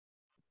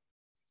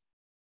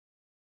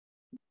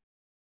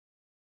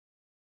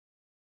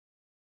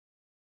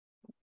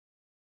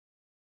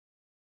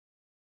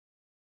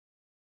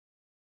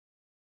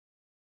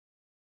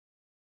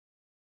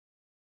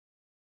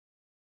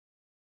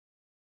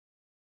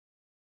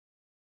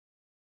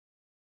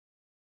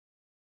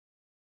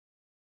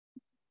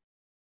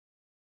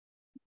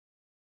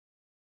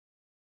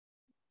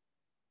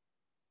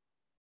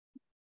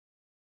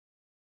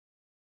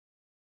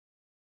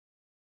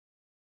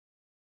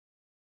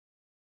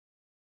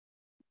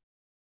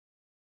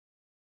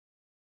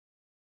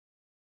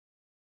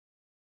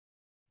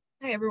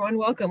Hi, everyone.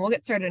 Welcome. We'll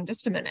get started in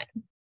just a minute.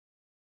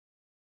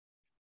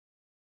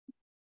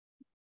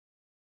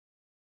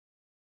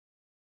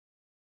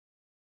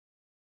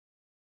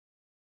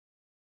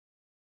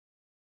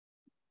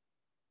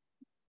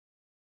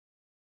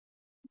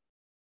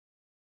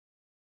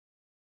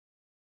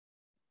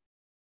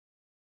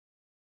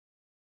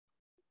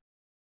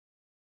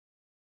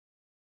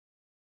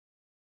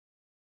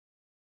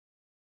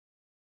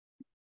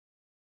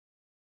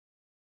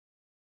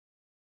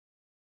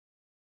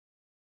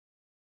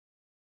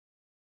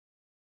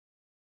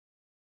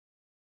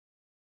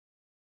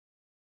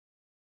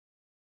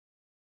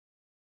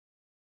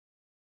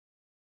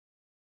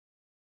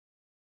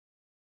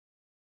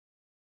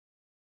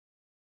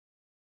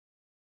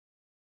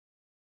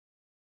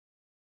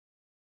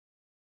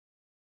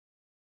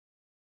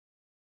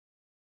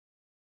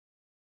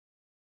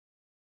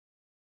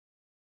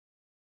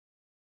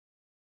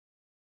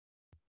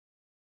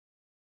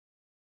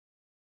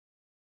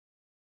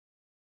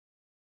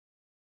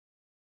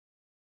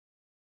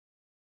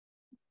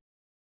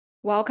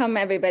 Welcome,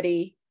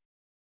 everybody.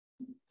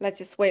 Let's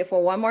just wait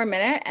for one more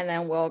minute and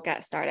then we'll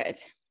get started.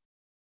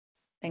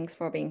 Thanks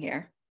for being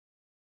here.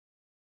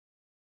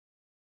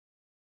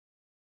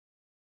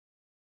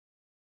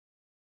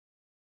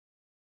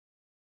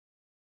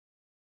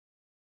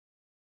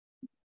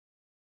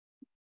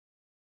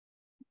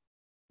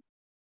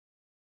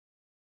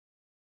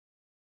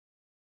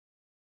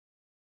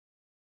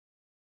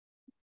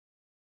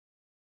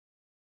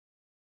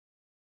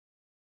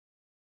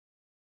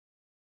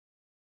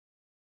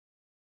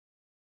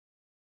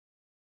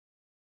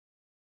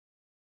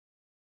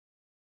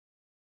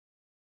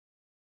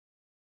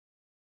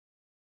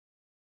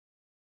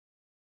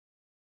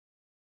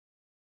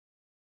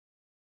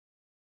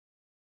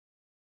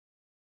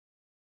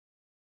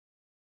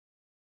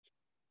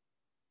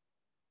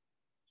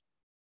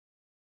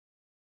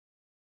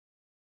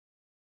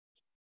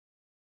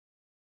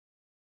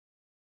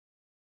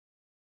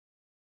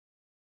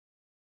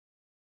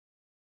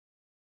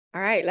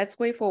 All right, let's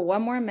wait for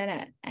one more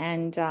minute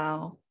and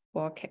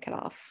we'll kick it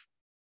off.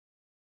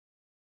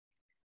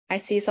 I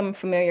see some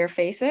familiar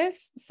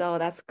faces, so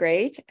that's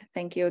great.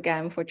 Thank you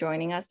again for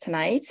joining us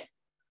tonight.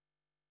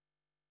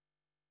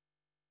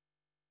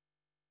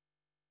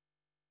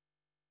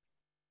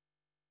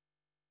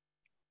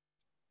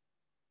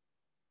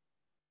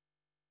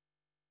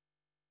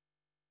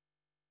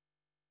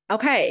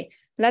 Okay,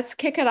 let's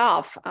kick it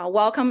off.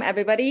 Welcome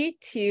everybody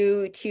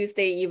to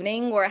Tuesday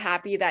evening. We're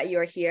happy that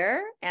you're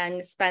here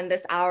and spend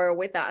this hour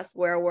with us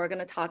where we're going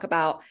to talk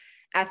about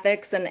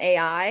ethics and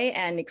AI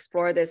and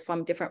explore this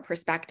from different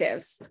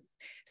perspectives.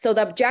 So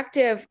the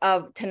objective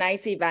of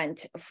tonight's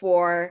event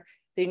for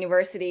the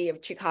University of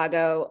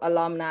Chicago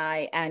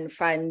alumni and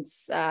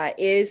friends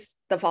is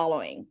the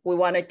following. We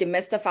want to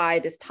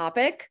demystify this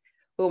topic.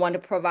 We want to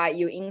provide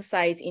you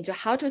insights into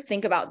how to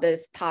think about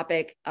this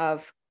topic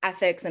of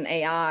ethics and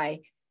AI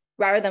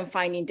rather than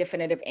finding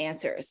definitive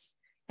answers.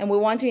 And we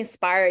want to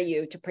inspire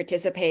you to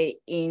participate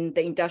in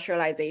the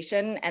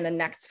industrialization and the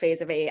next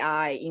phase of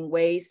AI in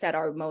ways that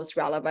are most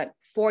relevant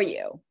for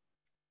you.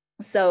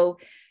 So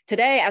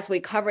today, as we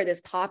cover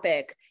this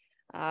topic,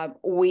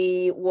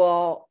 we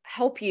will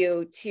help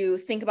you to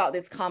think about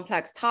this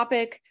complex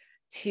topic,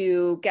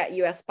 to get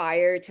you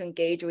aspired to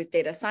engage with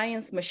data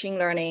science, machine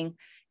learning,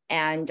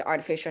 and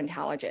artificial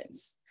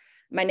intelligence.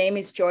 My name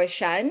is Joyce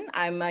Shen.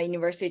 I'm a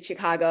University of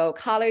Chicago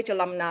College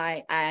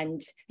alumni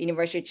and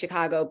University of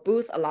Chicago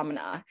Booth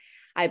alumna.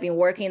 I've been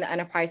working in the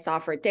enterprise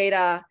software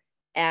data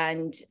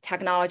and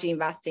technology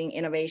investing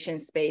innovation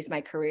space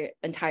my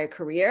entire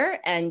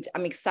career. And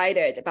I'm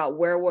excited about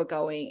where we're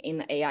going in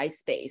the AI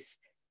space.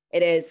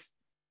 It is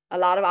a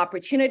lot of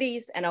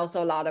opportunities and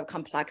also a lot of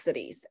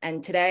complexities.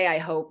 And today I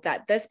hope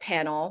that this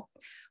panel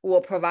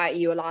will provide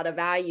you a lot of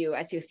value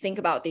as you think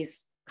about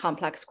these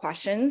complex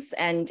questions.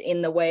 And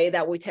in the way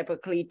that we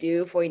typically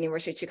do for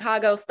University of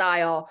Chicago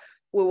style,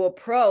 we will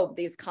probe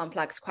these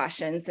complex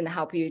questions and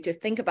help you to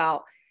think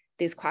about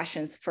these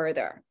questions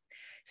further.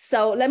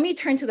 So let me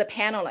turn to the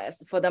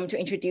panelists for them to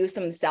introduce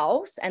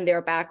themselves and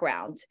their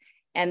background,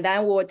 and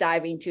then we'll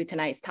dive into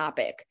tonight's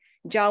topic.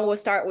 John, we'll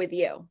start with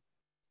you.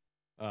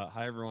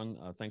 Hi, everyone.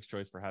 Thanks,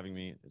 Joyce, for having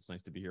me. It's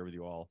nice to be here with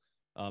you all.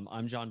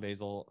 I'm John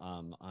Basil.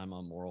 I'm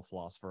a moral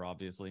philosopher,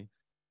 obviously.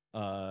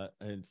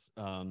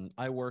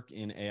 I work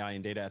in AI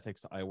and data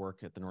ethics. I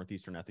work at the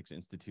Northeastern Ethics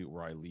Institute,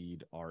 where I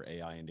lead our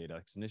AI and data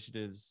ethics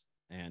initiatives,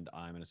 and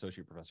I'm an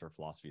associate professor of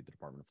philosophy at the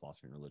Department of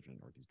Philosophy and Religion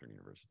at Northeastern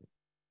University,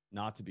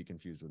 not to be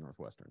confused with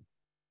Northwestern.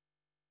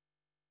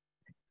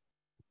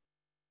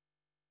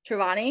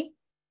 Shivani?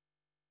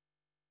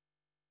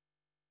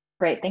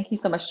 Great. Thank you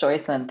so much,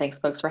 Joyce, and thanks,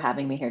 folks, for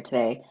having me here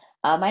today.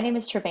 My name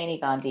is Triveni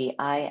Gandhi.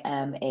 I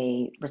am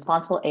a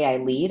responsible AI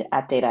lead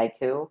at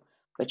Dataiku,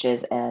 which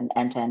is an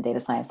end-to-end data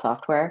science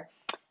software.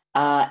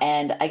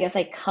 And I guess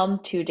I come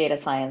to data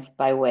science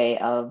by way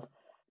of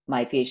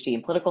my PhD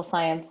in political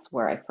science,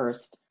 where I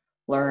first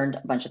learned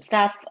a bunch of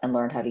stats and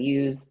learned how to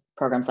use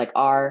programs like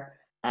R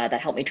that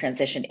helped me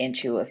transition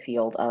into a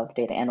field of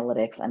data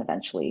analytics and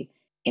eventually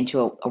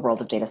into a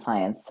world of data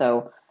science.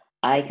 So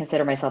I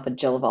consider myself a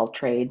Jill of all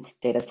trades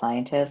data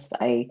scientist.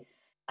 I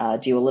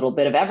do a little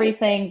bit of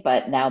everything,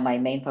 but now my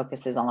main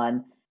focus is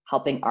on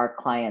helping our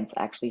clients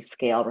actually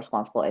scale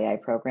responsible AI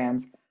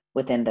programs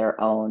within their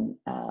own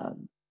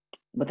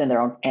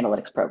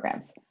analytics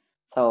programs.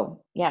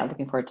 So yeah,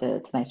 looking forward to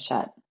tonight's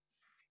chat.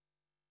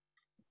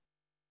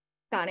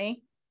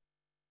 Donnie?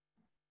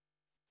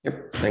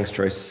 Yep. Thanks,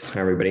 Joyce. Hi,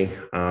 everybody.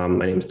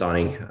 My name is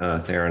Donnie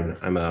Theron.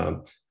 I'm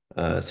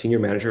a senior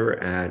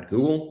manager at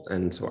Google,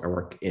 and so I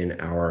work in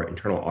our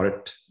internal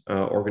audit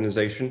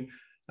organization,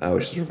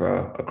 which is sort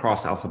of a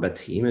cross-alphabet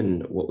team.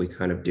 And what we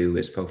kind of do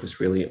is focus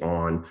really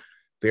on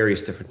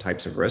various different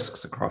types of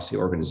risks across the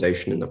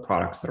organization and the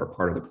products that are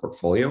part of the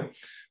portfolio.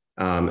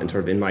 And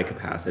sort of in my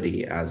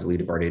capacity as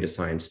lead of our data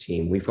science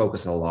team, we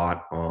focus a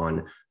lot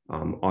on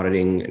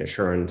auditing and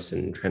assurance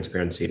and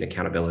transparency and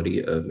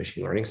accountability of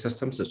machine learning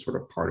systems as sort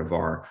of part of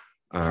our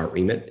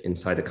remit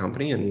inside the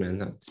company.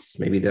 And that's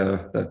maybe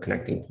the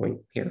connecting point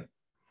here.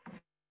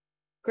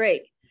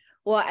 Great.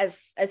 Well,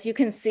 as you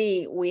can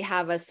see, we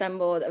have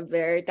assembled a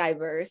very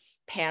diverse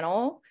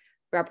panel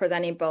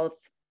representing both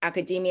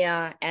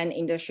academia and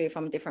industry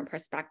from different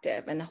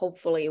perspectives. And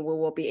hopefully we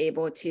will be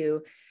able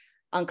to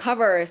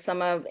uncover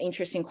some of the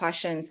interesting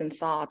questions and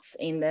thoughts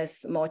in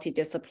this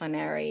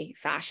multidisciplinary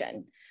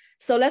fashion.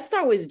 So let's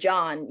start with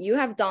John. You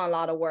have done a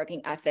lot of work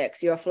in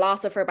ethics. You're a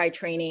philosopher by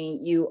training.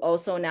 You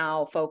also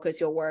now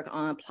focus your work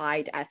on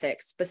applied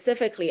ethics,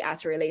 specifically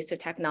as it relates to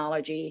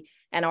technology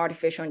and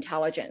artificial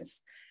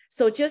intelligence.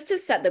 So just to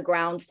set the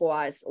ground for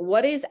us,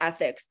 what is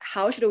ethics?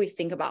 How should we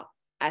think about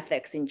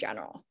ethics in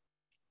general?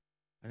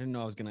 I didn't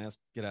know I was going to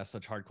get asked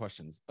such hard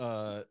questions.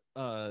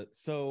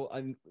 So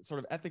I'm sort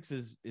of ethics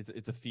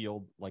it's a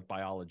field like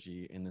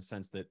biology in the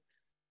sense that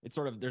it's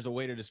sort of, there's a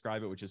way to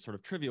describe it, which is sort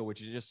of trivial,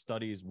 which is just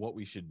studies what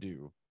we should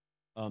do.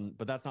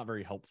 But that's not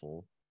very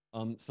helpful.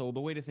 So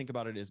the way to think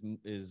about it is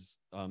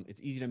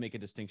it's easy to make a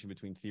distinction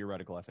between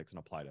theoretical ethics and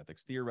applied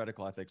ethics.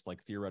 Theoretical ethics,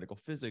 like theoretical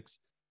physics,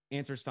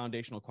 answers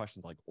foundational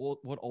questions like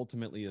what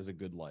ultimately is a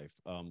good life?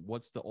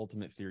 What's the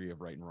ultimate theory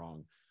of right and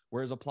wrong?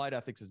 Whereas applied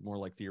ethics is more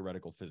like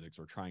theoretical physics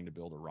or trying to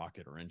build a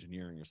rocket or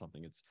engineering or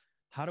something. It's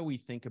how do we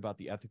think about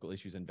the ethical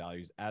issues and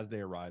values as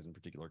they arise in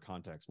particular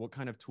contexts? What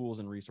kind of tools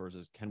and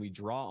resources can we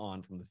draw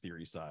on from the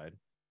theory side,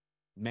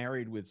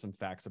 married with some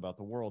facts about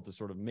the world to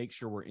sort of make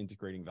sure we're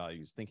integrating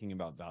values, thinking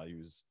about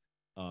values.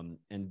 And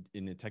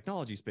in the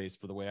technology space,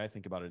 for the way I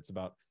think about it, it's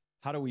about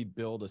how do we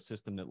build a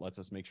system that lets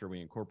us make sure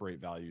we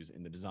incorporate values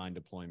in the design,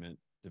 deployment,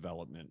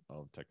 development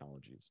of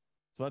technologies.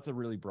 So that's a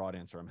really broad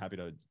answer. I'm happy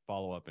to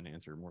follow up and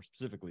answer more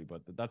specifically,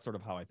 but that's sort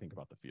of how I think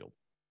about the field.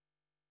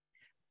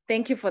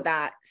 Thank you for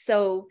that.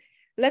 So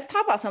let's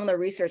talk about some of the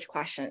research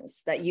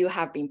questions that you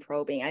have been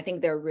probing. I think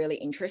they're really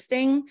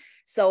interesting.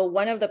 So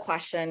one of the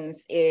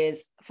questions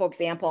is, for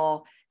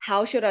example,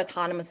 how should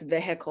autonomous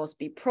vehicles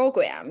be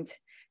programmed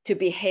to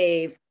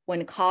behave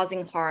when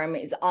causing harm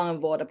is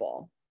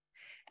unavoidable?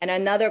 And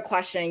another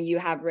question you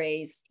have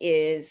raised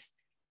is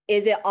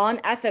it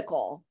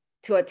unethical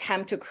to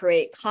attempt to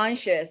create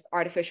conscious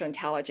artificial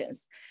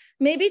intelligence?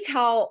 Maybe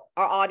tell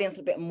our audience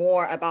a bit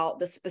more about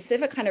the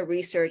specific kind of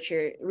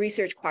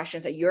research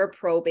questions that you're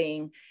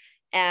probing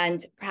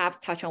and perhaps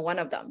touch on one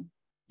of them.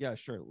 Yeah,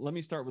 sure. Let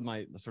me start with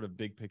my sort of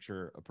big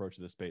picture approach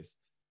to this space.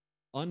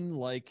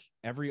 Unlike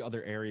every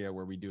other area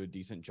where we do a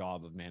decent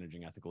job of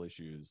managing ethical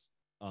issues,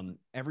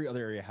 every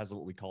other area has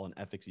what we call an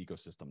ethics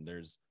ecosystem.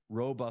 There's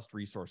robust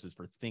resources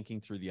for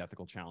thinking through the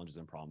ethical challenges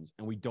and problems,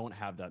 and we don't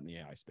have that in the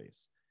AI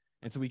space.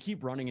 And so we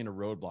keep running into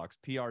roadblocks,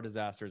 PR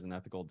disasters and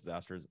ethical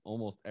disasters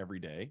almost every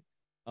day.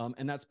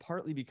 And that's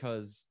partly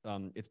because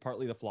it's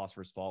partly the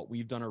philosopher's fault.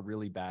 We've done a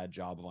really bad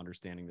job of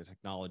understanding the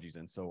technologies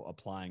and so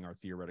applying our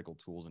theoretical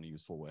tools in a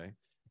useful way.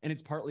 And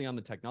it's partly on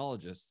the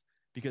technologists,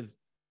 because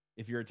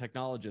if you're a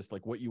technologist,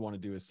 like what you want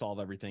to do is solve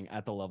everything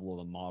at the level of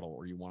the model,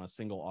 or you want a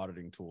single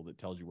auditing tool that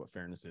tells you what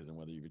fairness is and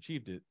whether you've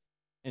achieved it.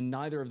 And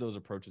neither of those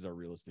approaches are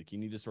realistic. You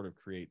need to sort of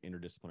create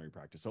interdisciplinary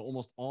practice. So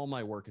almost all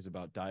my work is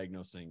about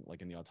diagnosing,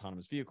 like in the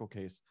autonomous vehicle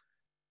case,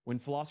 when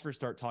philosophers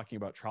start talking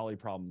about trolley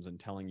problems and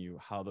telling you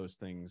how those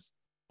things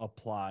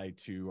apply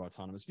to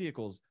autonomous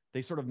vehicles,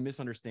 they sort of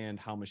misunderstand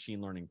how machine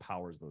learning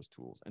powers those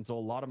tools. And so a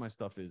lot of my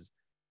stuff is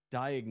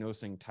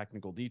diagnosing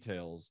technical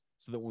details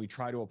so that when we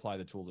try to apply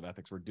the tools of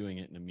ethics, we're doing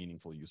it in a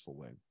meaningful, useful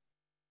way.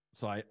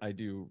 So I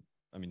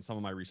mean, some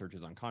of my research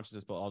is on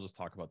consciousness, but I'll just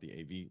talk about the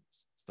AV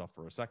stuff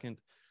for a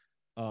second.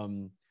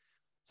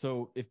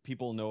 So if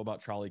people know about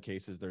trolley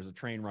cases, there's a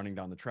train running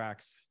down the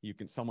tracks.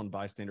 Someone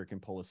bystander can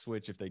pull a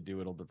switch. If they do,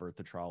 it'll divert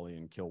the trolley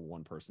and kill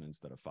one person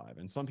instead of 5.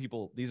 And some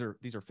people, these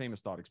are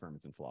famous thought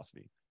experiments in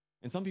philosophy.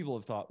 And some people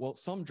have thought, well,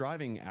 some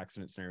driving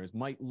accident scenarios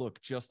might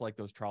look just like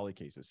those trolley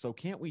cases. So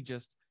can't we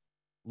just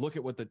look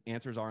at what the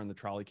answers are in the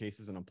trolley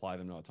cases and apply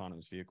them to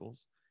autonomous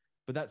vehicles?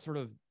 But that's sort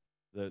of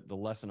the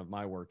lesson of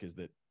my work, is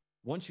that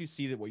once you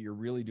see that what you're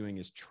really doing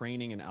is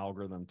training an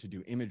algorithm to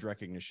do image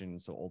recognition,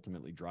 so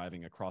ultimately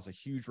driving across a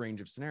huge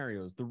range of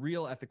scenarios, the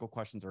real ethical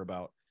questions are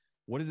about,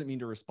 what does it mean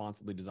to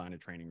responsibly design a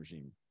training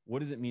regime?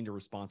 What does it mean to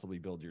responsibly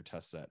build your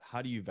test set?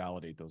 How do you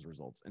validate those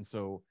results? And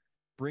so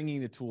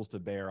bringing the tools to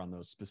bear on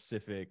those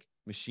specific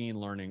machine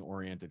learning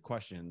oriented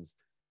questions.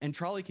 And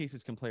trolley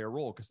cases can play a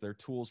role because they're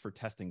tools for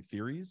testing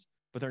theories,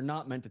 but they're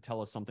not meant to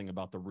tell us something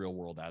about the real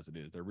world as it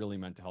is. They're really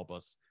meant to help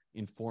us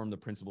inform the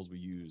principles we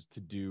use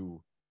to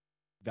do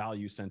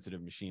value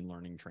sensitive machine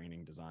learning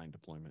training, design,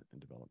 deployment,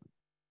 and development.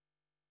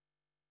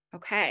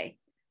 Okay.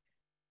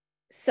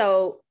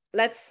 So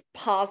let's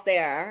pause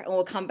there and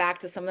we'll come back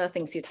to some of the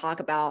things you talk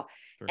about.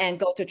 Sure. And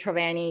go to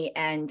Triveni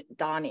and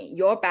Donnie.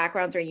 Your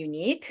backgrounds are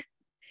unique.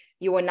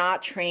 You were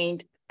not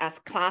trained as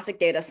classic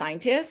data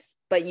scientists,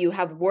 but you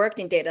have worked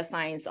in data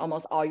science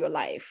almost all your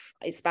life,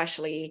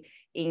 especially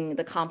in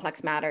the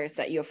complex matters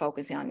that you're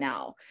focusing on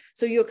now.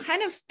 So you're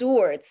kind of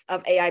stewards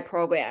of AI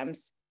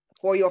programs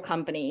for your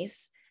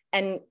companies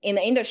and in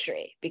the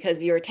industry,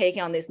 because you're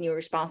taking on these new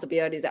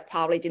responsibilities that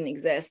probably didn't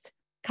exist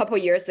a couple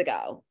of years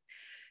ago.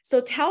 So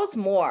tell us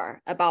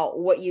more about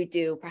what you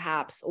do,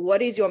 perhaps.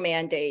 What is your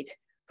mandate?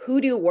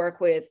 Who do you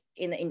work with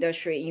in the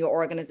industry, in your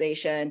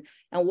organization?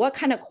 And what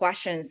kind of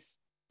questions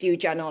do you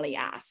generally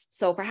ask?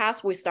 So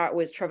perhaps we start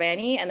with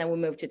Triveni and then we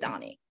move to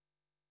Donnie.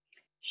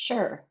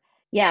 Sure.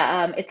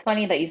 Yeah, it's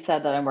funny that you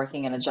said that I'm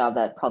working in a job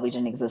that probably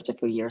didn't exist a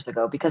few years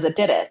ago, because it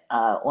didn't.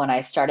 When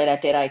I started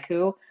at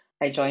Dataiku,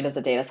 I joined as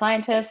a data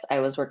scientist. I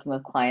was working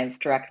with clients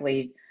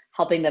directly,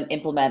 helping them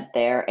implement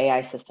their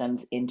AI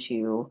systems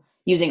into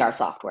using our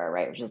software,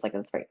 right? Which is like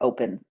this very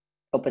open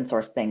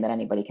source thing that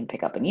anybody can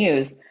pick up and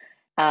use.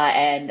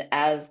 And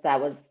as that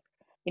was,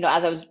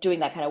 as I was doing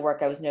that kind of work,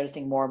 I was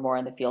noticing more and more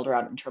in the field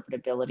around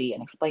interpretability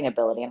and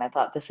explainability. And I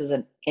thought this is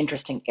an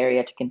interesting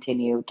area to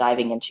continue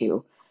diving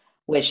into,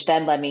 which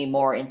then led me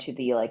more into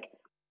the like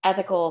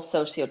ethical,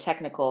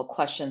 socio-technical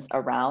questions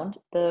around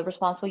the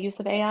responsible use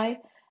of AI.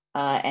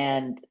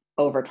 And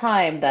over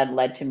time, that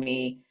led to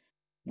me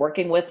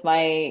working with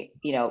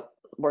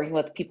working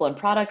with people in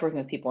product, working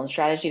with people in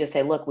strategy to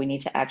say, look, we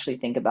need to actually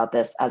think about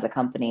this as a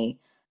company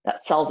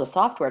that sells a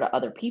software to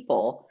other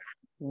people.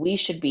 We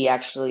should be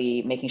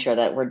actually making sure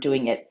that we're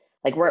doing it,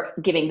 like we're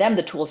giving them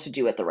the tools to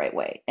do it the right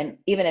way. And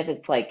even if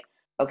it's like,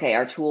 okay,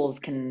 our tools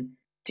can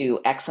do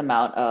X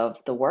amount of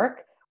the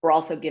work, we're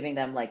also giving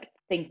them like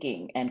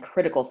thinking and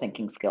critical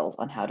thinking skills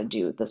on how to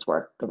do this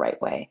work the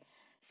right way.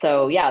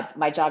 So yeah,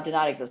 my job did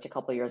not exist a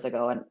couple of years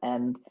ago.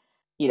 And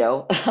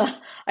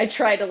I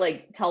try to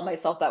like tell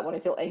myself that when I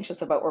feel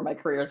anxious about where my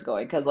career is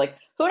going, because like,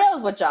 who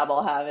knows what job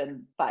I'll have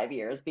in 5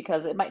 years,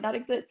 because it might not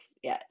exist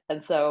yet.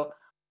 And so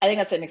I think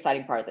that's an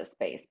exciting part of this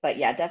space. But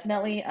yeah,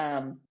 definitely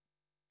a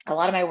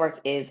lot of my work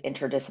is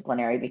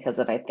interdisciplinary because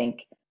of, I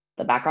think,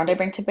 the background I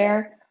bring to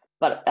bear.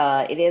 But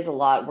it is a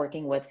lot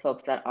working with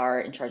folks that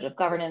are in charge of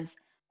governance,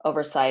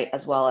 oversight,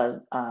 as well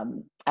as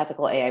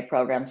ethical AI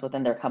programs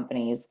within their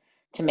companies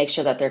to make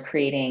sure that they're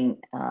creating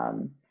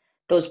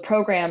those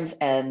programs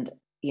and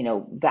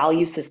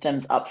value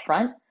systems up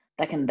front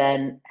that can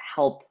then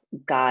help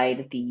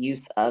guide the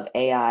use of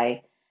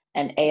AI.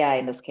 And AI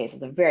in this case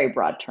is a very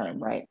broad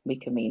term, right? We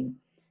could mean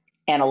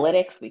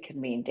analytics, we could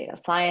mean data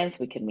science,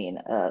 we could mean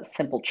a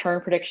simple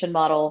churn prediction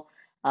model,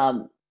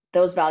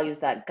 those values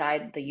that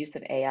guide the use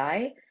of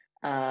AI,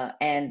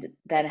 and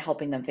then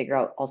helping them figure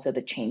out also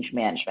the change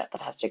management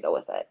that has to go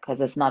with it.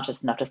 Because it's not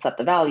just enough to set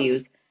the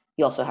values,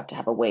 you also have to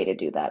have a way to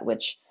do that,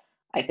 which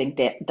I think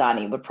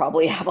Donnie would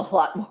probably have a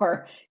lot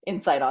more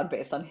insight on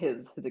based on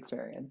his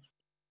experience.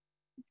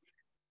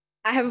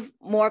 I have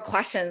more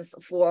questions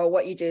for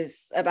what you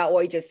just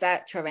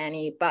said,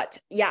 Triveni. But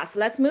yeah, so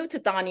let's move to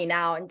Donnie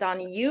now. And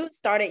Donnie, you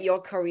started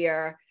your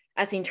career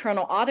as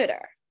internal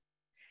auditor.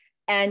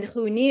 And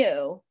who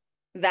knew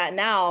that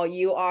now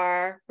you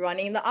are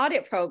running the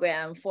audit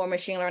program for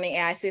machine learning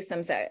AI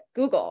systems at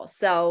Google.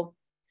 So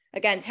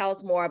again, tell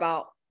us more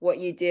about what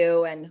you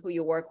do and who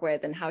you work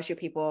with, and how should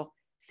people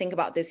think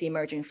about this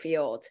emerging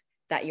field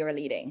that you're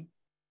leading?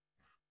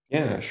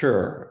 Yeah,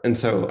 sure. And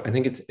so I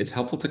think it's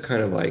helpful to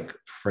kind of like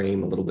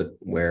frame a little bit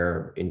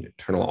where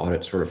internal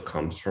audit sort of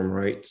comes from,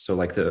 right? So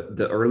like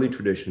the early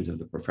traditions of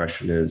the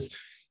profession is,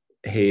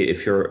 hey,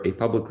 if you're a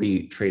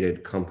publicly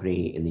traded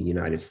company in the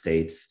United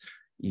States,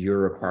 you're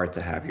required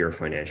to have your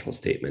financial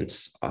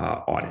statements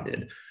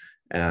audited.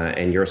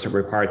 And you're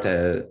required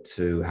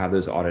to have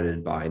those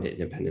audited by an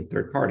independent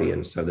third party.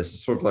 And so this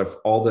is sort of like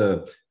all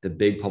the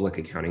big public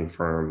accounting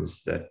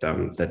firms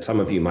that some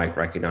of you might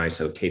recognize.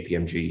 So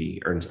KPMG,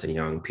 Ernst &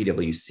 Young,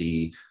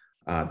 PwC,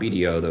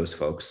 BDO, those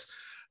folks.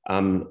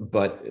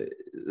 But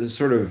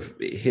sort of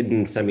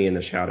hidden semi in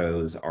the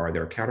shadows are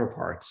their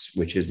counterparts,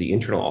 which is the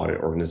internal audit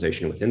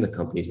organization within the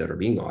companies that are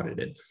being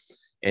audited.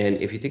 And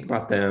if you think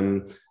about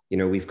them,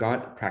 we've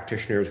got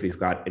practitioners, we've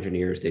got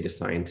engineers, data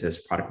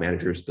scientists, product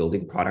managers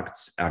building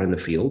products out in the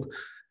field.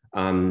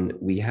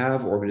 We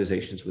have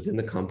organizations within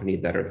the company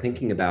that are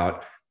thinking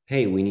about,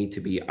 hey, we need to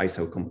be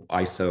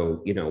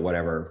ISO,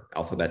 whatever,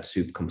 alphabet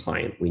soup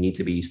compliant. We need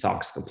to be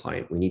SOX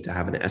compliant. We need to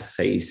have an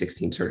SSAE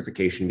 16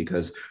 certification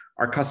because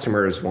our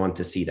customers want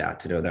to see that,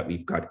 to know that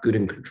we've got good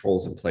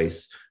controls in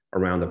place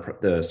around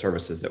the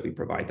services that we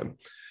provide them.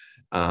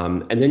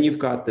 And then you've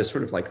got this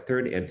sort of like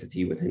third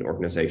entity within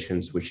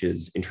organizations, which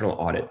is internal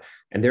audit.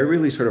 And they're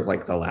really sort of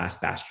like the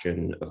last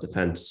bastion of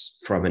defense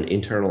from an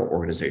internal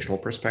organizational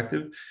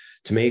perspective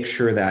to make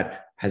sure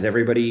that has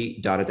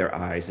everybody dotted their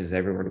I's, has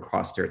everyone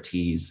crossed their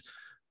T's.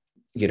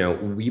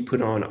 We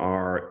put on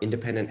our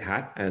independent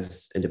hat,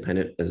 as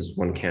independent as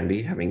one can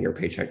be, having your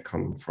paycheck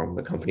come from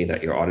the company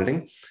that you're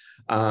auditing.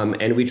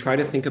 And we try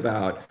to think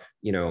about,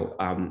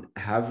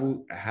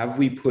 have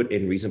we put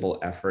in reasonable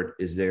effort?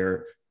 Is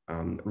there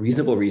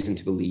reasonable reason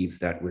to believe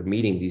that we're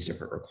meeting these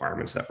different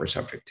requirements that we're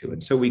subject to?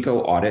 And so we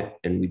go audit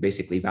and we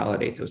basically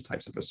validate those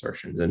types of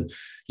assertions. And,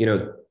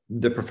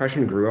 the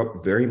profession grew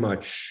up very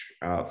much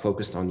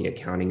focused on the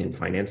accounting and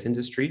finance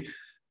industry.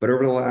 But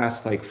over the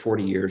last like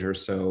 40 years or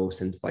so,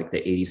 since like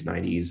the 80s,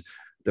 90s,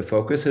 the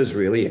focus has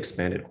really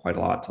expanded quite a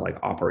lot to like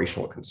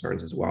operational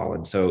concerns as well.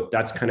 And so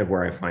that's kind of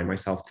where I find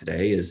myself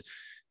today is,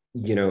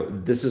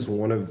 this is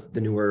one of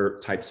the newer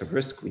types of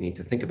risk we need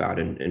to think about.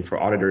 And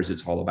for auditors,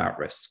 it's all about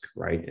risk,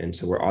 right? And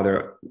so we're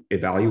either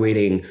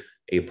evaluating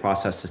a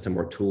process, system,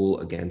 or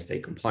tool against a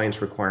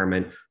compliance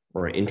requirement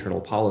or an internal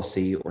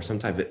policy or some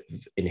type of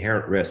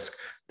inherent risk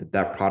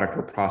that product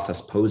or process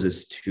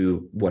poses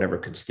to whatever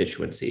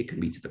constituency. It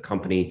can be to the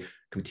company, it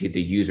can be to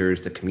the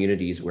users, the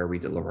communities where we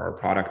deliver our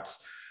products.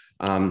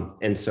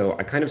 And so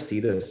I kind of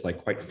see this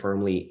like quite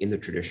firmly in the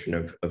tradition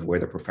of where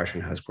the profession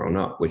has grown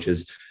up, which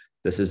is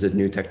this is a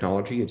new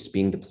technology. It's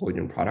being deployed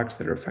in products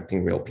that are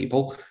affecting real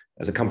people.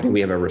 As a company, we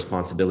have a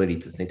responsibility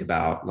to think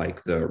about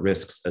like the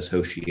risks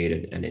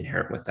associated and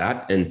inherent with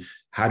that. And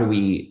how do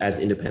we, as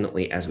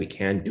independently as we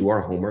can, do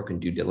our homework and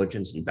due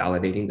diligence in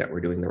validating that we're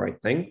doing the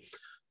right thing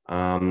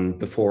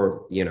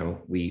before,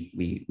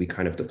 we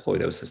kind of deploy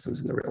those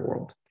systems in the real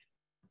world.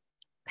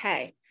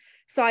 Okay.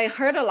 So I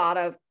heard a lot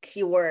of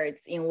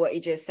keywords in what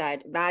you just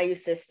said: value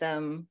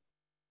system,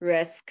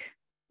 risk,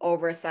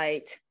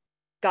 oversight,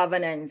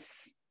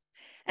 governance.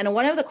 And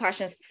one of the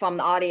questions from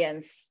the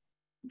audience,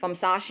 from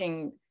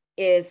Sachin,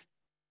 is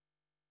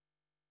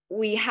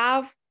we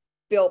have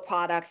built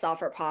products,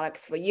 software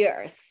products for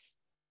years.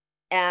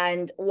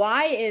 And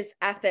why is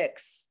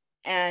ethics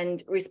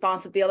and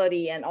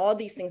responsibility and all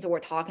these things that we're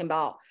talking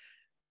about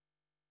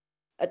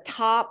a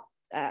top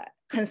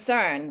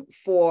concern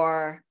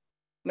for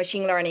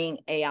machine learning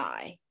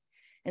AI?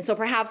 And so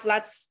perhaps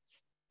let's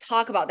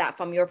talk about that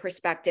from your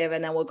perspective,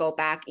 and then we'll go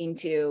back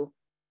into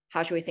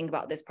how should we think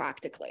about this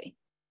practically.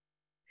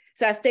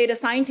 So as data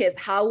scientists,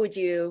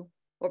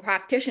 or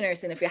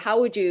practitioners in the field, how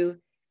would you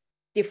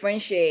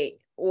differentiate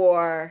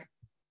or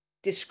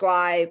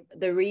describe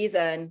the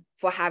reason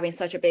for having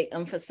such a big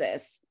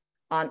emphasis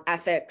on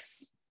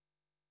ethics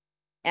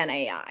and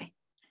AI?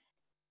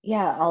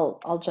 Yeah,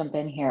 I'll jump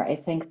in here. I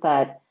think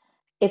that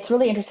it's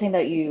really interesting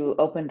that you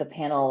opened the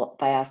panel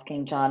by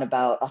asking John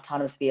about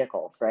autonomous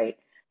vehicles, right?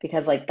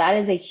 Because like that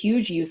is a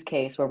huge use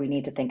case where we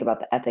need to think about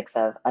the ethics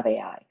of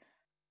AI.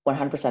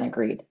 100%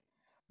 agreed.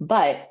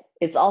 But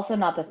it's also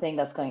not the thing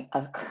that's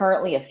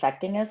currently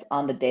affecting us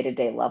on the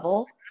day-to-day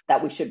level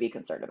that we should be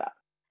concerned about,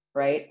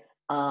 right?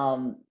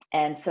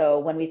 And so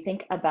when we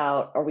think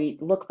about, or we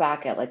look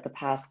back at like the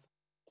past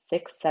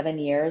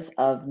 6-7 years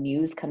of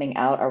news coming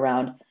out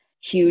around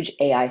huge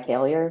AI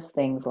failures,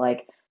 things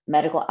like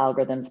medical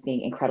algorithms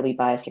being incredibly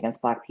biased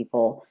against Black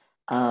people,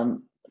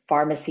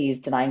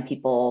 pharmacies denying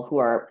people who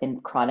are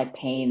in chronic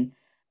pain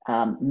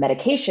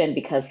medication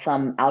because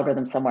some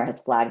algorithm somewhere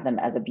has flagged them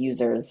as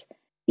abusers,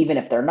 even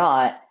if they're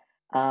not,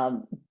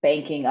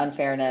 banking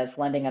unfairness,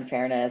 lending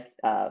unfairness,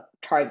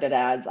 targeted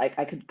ads,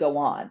 I could go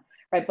on,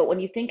 right? But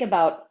when you think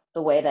about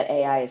the way that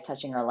AI is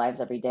touching our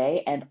lives every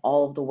day and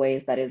all of the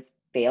ways that is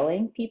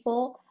failing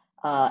people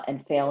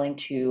and failing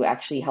to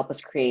actually help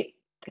us create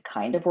the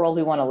kind of world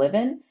we want to live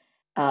in,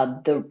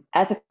 the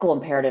ethical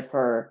imperative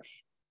for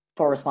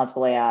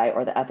responsible AI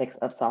or the ethics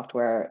of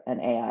software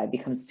and AI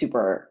becomes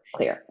super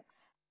clear.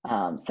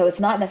 So it's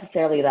not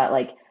necessarily that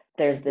like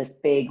there's this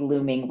big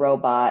looming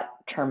robot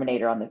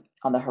Terminator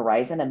on the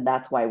horizon, and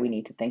that's why we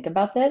need to think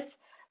about this.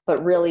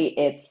 But really,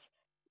 it's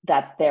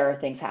that there are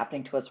things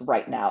happening to us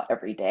right now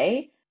every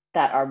day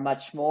that are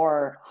much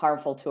more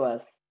harmful to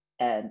us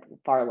and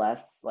far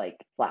less like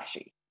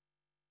flashy.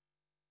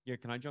 Yeah,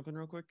 can I jump in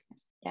real quick?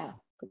 Yeah.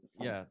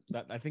 Yeah,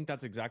 I think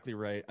that's exactly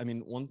right. I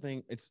mean, one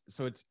thing it's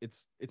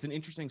an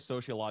interesting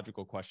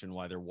sociological question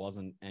why there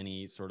wasn't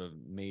any sort of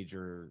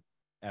major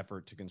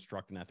effort to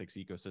construct an ethics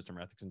ecosystem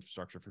or ethics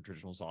infrastructure for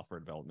traditional software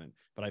development.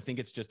 But I think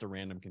it's just a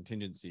random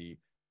contingency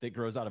that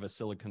grows out of a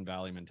Silicon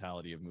Valley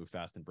mentality of move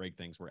fast and break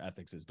things, where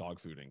ethics is dog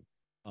fooding,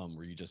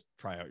 where you just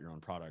try out your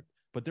own product.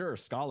 But there are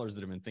scholars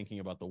that have been thinking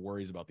about the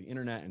worries about the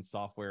internet and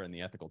software and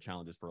the ethical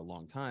challenges for a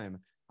long time.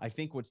 I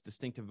think what's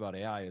distinctive about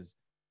AI is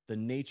the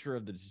nature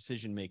of the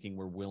decision-making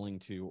we're willing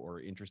to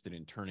or interested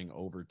in turning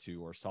over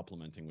to or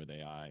supplementing with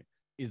AI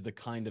is the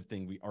kind of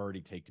thing we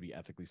already take to be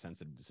ethically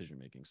sensitive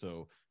decision-making.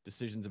 So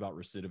decisions about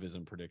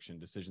recidivism prediction,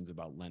 decisions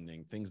about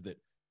lending, things that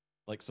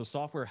so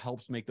software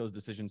helps make those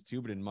decisions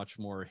too, but in much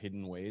more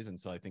hidden ways. And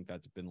so I think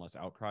that's been less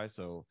outcry.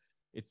 So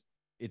it's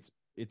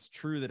it's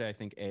true that I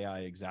think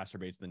AI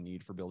exacerbates the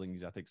need for building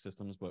these ethics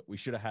systems, but we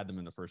should have had them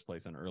in the first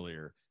place and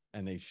earlier,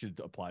 and they should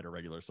apply to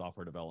regular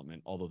software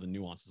development, although the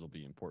nuances will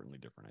be importantly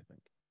different, I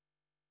think.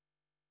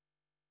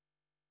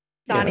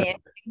 Donnie,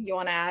 anything you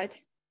want to add?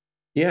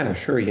 Yeah,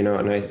 sure.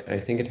 And I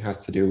think it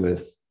has to do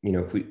with,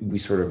 if we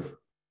sort of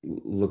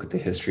look at the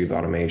history of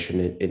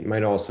automation, it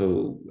might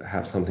also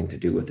have something to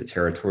do with the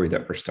territory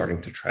that we're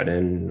starting to tread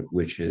in,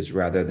 which is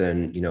rather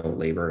than,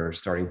 labor,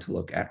 starting to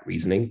look at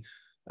reasoning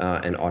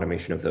and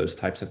automation of those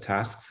types of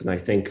tasks. And I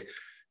think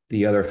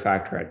the other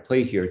factor at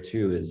play here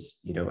too is,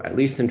 at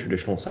least in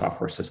traditional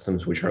software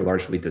systems, which are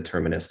largely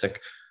deterministic,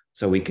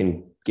 so we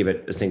can give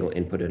it a single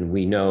input and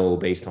we know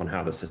based on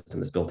how the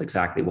system is built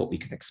exactly what we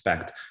can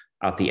expect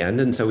at the end.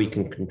 And so we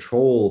can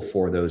control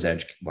for those to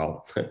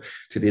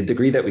the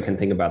degree that we can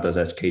think about those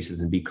edge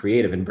cases and be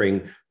creative and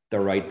bring the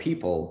right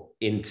people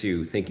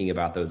into thinking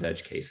about those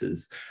edge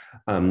cases,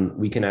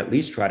 we can at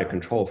least try to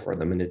control for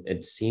them. And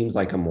it seems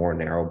like a more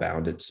narrow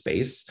bounded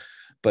space.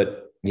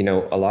 But,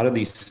 a lot of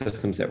these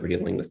systems that we're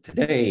dealing with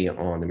today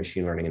on the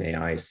machine learning and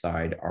AI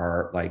side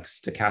are like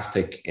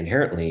stochastic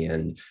inherently.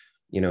 And,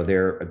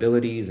 their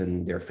abilities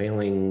and their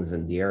failings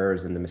and the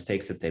errors and the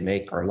mistakes that they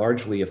make are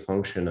largely a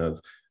function of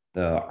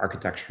the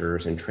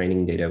architectures and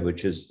training data,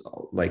 which is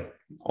like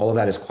all of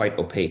that is quite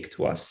opaque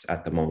to us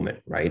at the moment,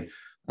 right?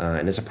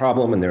 And it's a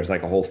problem, and there's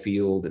like a whole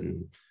field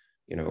and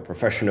a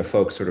profession of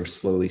folks sort of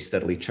slowly,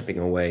 steadily chipping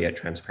away at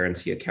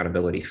transparency,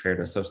 accountability,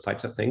 fairness, those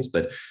types of things.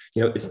 But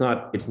it's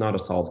not a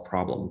solved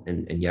problem,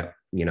 and yet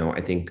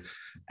I think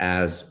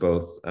as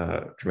both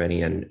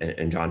Tremaine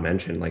and John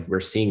mentioned, like we're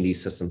seeing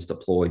these systems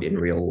deployed in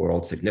real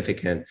world,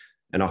 significant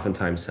and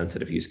oftentimes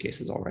sensitive use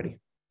cases already.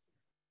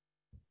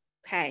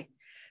 Okay.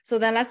 So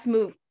then let's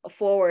move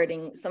forward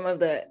in some of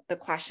the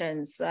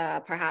questions,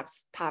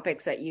 perhaps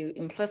topics that you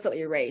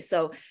implicitly raised.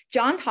 So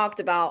John talked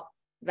about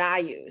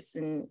values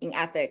in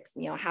ethics,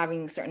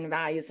 having certain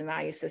values and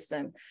value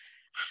system.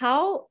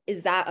 How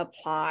is that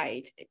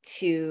applied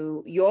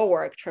to your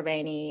work,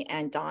 Tremaine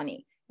and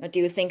Donnie? Do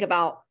you think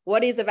about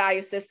what is a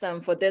value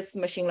system for this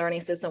machine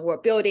learning system we're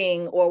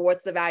building, or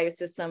what's the value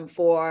system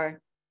for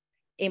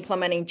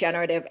implementing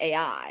generative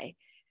AI?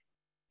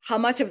 How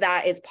much of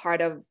that is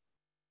part of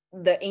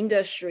the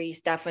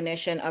industry's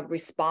definition of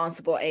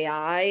responsible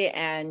AI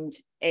and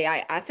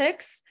AI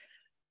ethics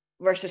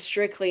versus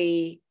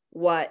strictly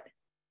what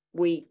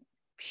we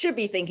should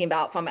be thinking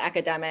about from an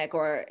academic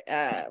or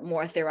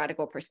more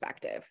theoretical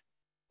perspective?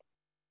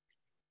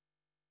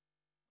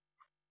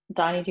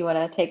 Donnie, do you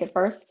want to take it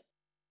first?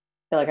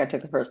 I feel like I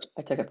took it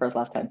first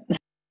last time.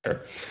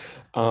 Sure.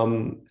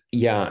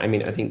 Yeah,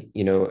 I think,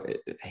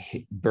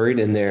 buried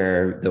in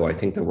there, though, I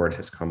think the word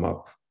has come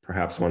up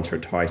perhaps once or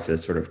twice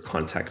as sort of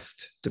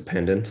context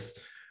dependence,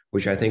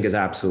 which I think is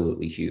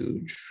absolutely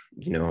huge.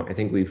 I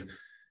think we've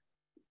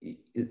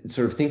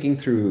sort of thinking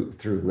through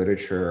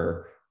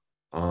literature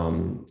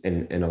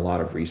and a lot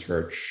of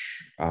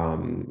research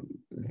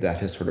that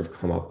has sort of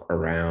come up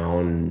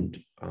around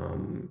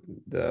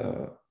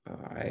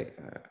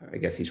I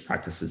guess these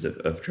practices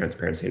of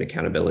transparency and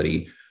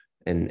accountability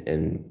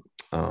and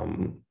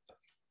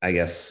I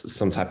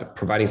guess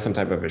providing some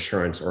type of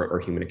assurance or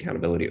human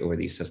accountability over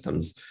these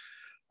systems.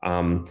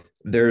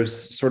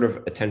 There's sort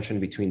of a tension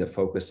between the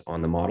focus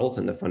on the models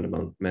and the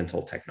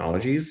fundamental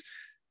technologies,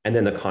 and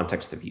then the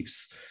context of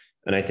use.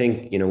 And I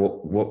think,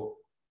 what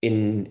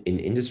in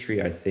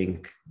industry, I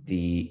think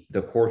the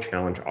core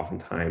challenge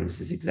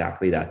oftentimes is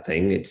exactly that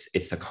thing.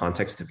 It's the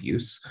context of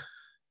use,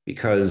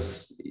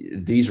 because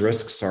these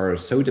risks are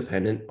so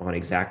dependent on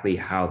exactly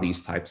how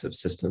these types of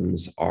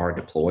systems are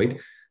deployed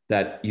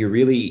that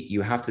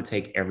you have to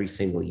take every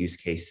single use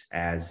case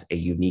as a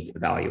unique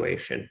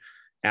evaluation,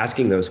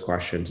 asking those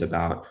questions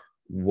about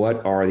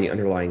what are the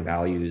underlying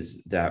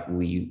values that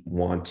we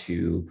want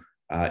to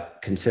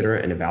consider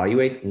and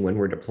evaluate when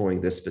we're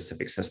deploying this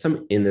specific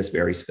system in this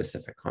very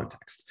specific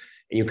context.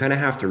 And you kind of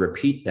have to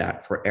repeat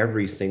that for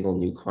every single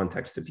new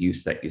context of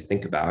use that you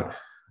think about,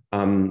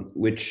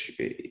 which,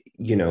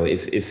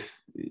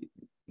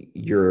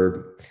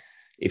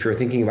 if you're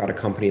thinking about a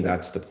company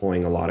that's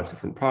deploying a lot of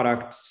different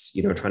products,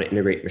 trying to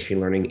integrate machine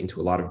learning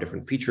into a lot of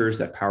different features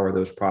that power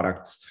those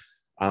products,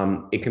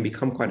 it can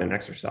become quite an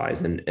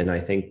exercise. And I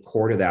think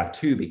core to that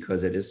too,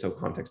 because it is so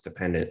context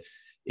dependent,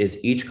 is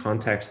each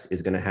context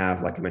is going to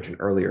have, like I mentioned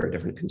earlier, a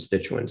different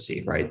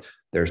constituency, right?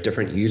 There's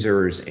different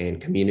users and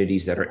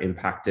communities that are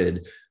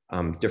impacted,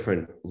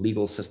 different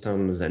legal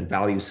systems and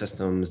value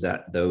systems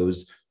that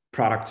those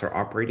products are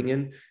operating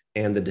in,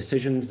 and the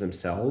decisions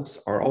themselves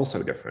are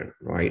also different,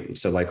 right?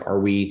 So like, are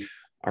we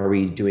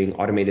doing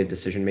automated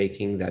decision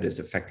making that is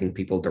affecting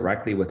people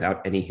directly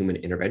without any human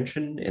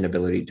intervention and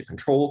ability to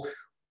control?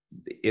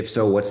 If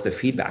so, what's the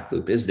feedback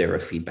loop? Is there a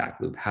feedback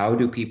loop? How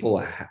do people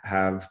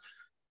have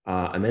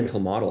a mental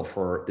model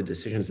for the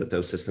decisions that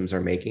those systems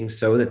are making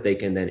so that they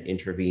can then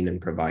intervene and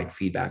provide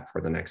feedback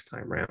for the next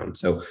time around?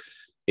 So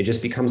it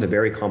just becomes a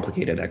very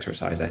complicated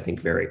exercise, I think,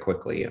 very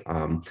quickly.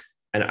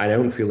 And I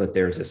don't feel that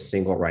there's a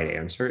single right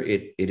answer.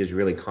 It is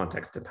really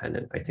context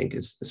dependent, I think,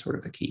 is sort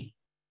of the key.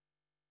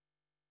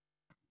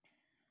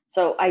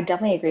 So I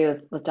definitely agree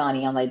with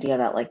Donnie on the idea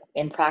that like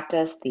in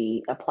practice,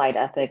 the applied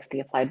ethics, the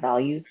applied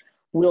values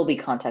will be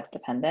context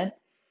dependent.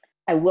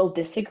 I will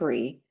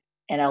disagree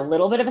in a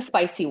little bit of a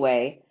spicy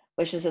way,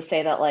 which is to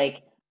say that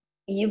like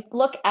you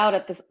look out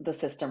at the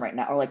system right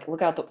now, or like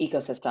look out the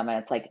ecosystem,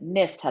 and it's like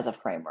NIST has a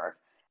framework,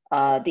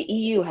 the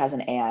EU has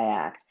an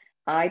AI Act,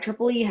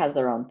 IEEE has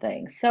their own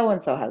thing, so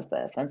and so has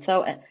this,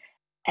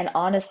 and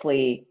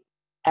honestly,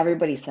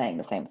 everybody's saying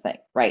the same thing,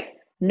 right?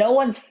 No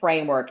one's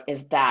framework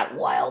is that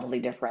wildly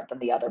different than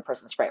the other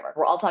person's framework.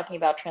 We're all talking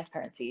about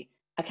transparency,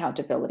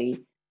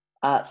 accountability,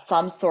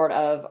 some sort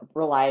of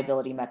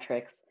reliability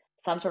metrics,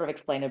 some sort of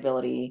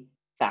explainability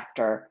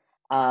factor,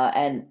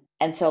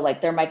 and so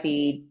like there might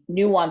be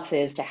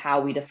nuances to how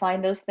we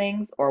define those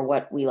things or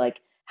what we like,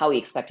 how we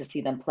expect to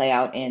see them play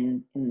out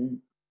in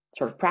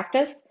sort of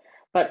practice.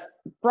 But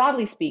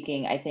broadly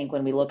speaking, I think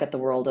when we look at the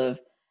world of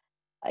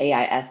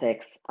AI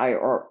ethics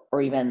or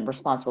even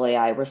responsible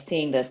AI, we're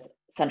seeing this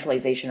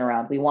centralization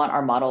around. We want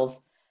our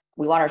models,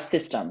 we want our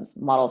systems,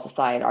 models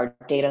aside, our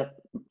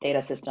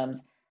data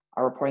systems,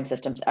 our reporting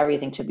systems,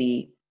 everything to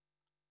be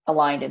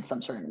aligned in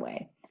some certain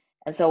way.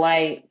 And so when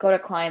I go to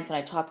clients and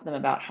I talk to them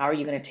about how are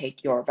you going to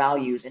take your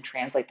values and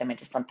translate them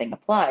into something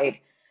applied,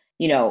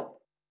 you know,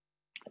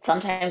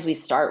 sometimes we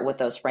start with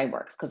those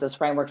frameworks because those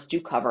frameworks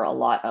do cover a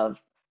lot of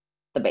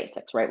the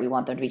basics, right? We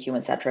want them to be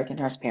human-centric and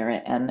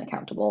transparent and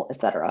accountable, et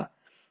cetera.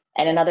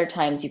 And in other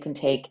times, you can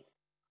take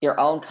your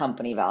own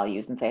company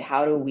values and say,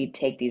 how do we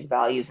take these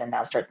values and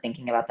now start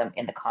thinking about them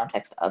in the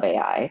context of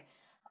AI?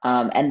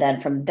 And then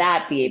from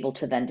that, be able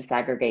to then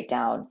disaggregate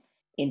down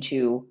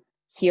into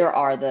here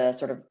are the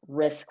sort of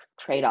risk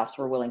trade-offs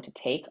we're willing to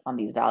take on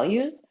these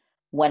values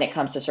when it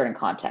comes to certain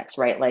contexts,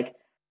 right? Like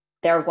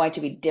there are going to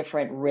be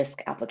different risk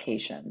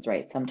applications,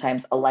 right?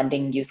 Sometimes a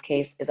lending use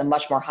case is a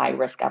much more high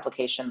risk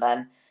application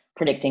than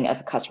predicting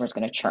if a customer is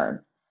going to churn.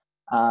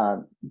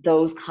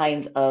 Those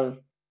kinds of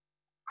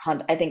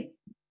I think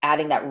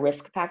adding that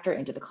risk factor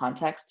into the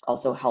context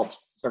also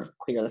helps sort of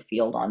clear the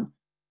field on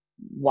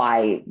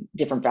why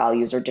different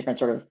values or different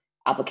sort of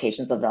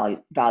applications of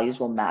values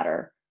will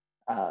matter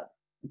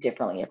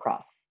differently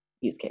across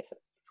use cases.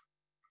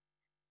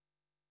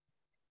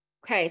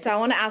 Okay, so I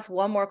want to ask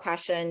one more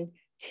question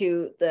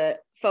to the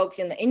folks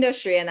in the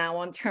industry, and I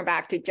want to turn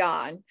back to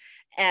John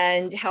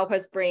and help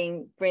us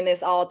bring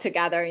this all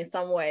together in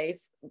some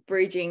ways,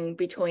 bridging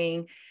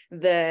between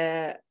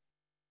the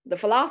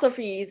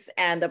philosophies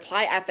and the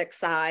applied ethics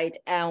side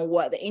and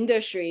what the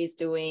industry is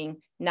doing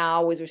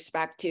now with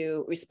respect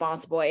to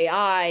responsible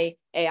AI,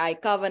 AI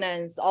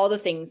governance, all the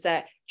things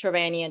that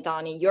Trevani and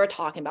Donnie, you're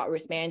talking about,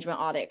 risk management,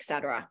 audit, et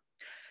cetera.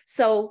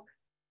 So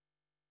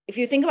if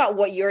you think about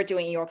what you're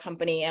doing in your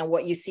company and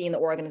what you see in the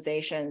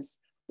organizations,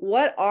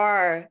 what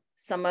are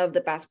some of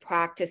the best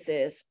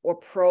practices or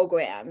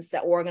programs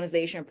that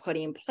organizations put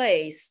in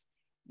place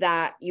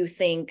that you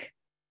think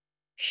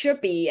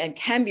should be and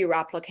can be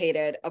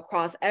replicated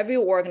across every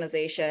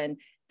organization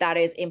that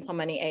is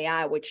implementing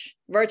AI, which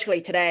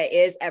virtually today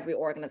is every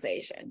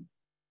organization?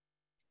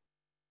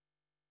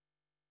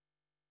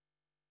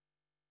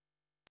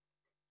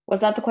 Was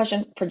that the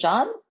question for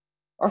John?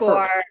 Or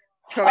for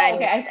Trevani? Oh,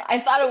 okay.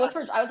 I thought it was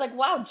for, I was like,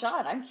 wow,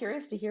 John, I'm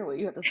curious to hear what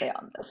you have to say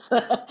on this.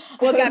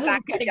 We'll get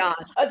back to John.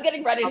 I was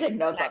getting ready to take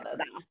notes on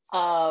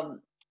this.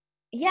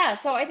 Yeah,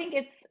 so I think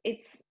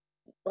it's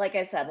like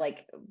I said,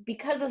 like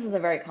because this is a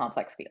very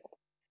complex field,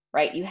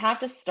 right? You have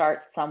to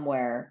start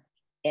somewhere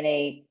in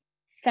a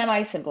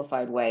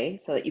semi-simplified way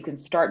so that you can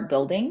start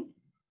building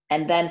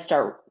and then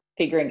start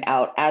figuring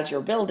out as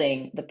you're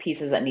building the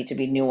pieces that need to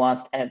be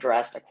nuanced and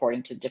addressed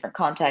according to different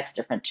contexts,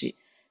 different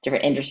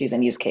industries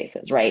and use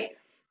cases, right?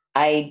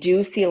 I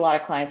do see a lot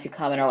of clients who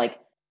come and are like,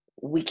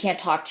 we can't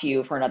talk to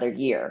you for another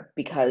year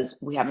because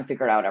we haven't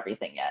figured out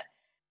everything yet.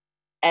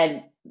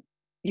 And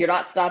you're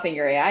not stopping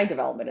your AI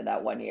development in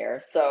that 1 year.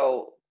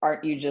 So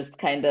aren't you just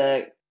kind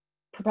of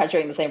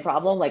perpetuating the same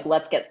problem? Like,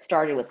 let's get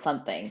started with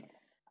something.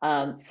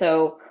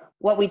 So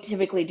what we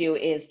typically do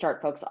is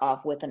start folks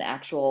off with an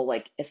actual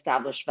like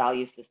established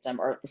value system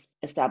or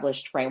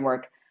established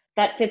framework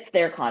that fits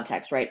their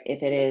context, right?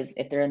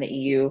 If they're in the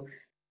EU,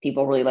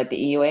 people really like the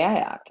EU AI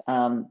Act.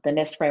 The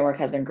NIST framework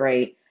has been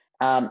great.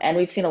 And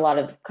we've seen a lot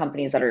of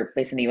companies that are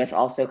based in the US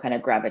also kind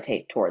of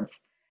gravitate towards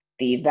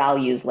the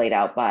values laid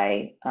out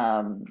by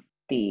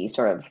the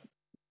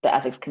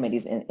ethics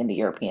committees in the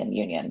European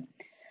Union.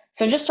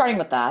 So just starting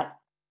with that,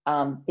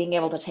 being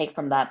able to take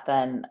from that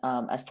then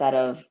a set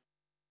of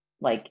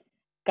like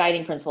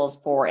guiding principles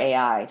for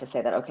AI to say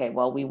that, okay,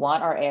 well, we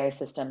want our AI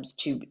systems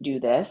to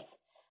do this.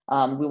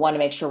 We want to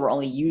make sure we're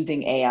only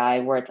using AI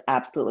where it's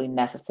absolutely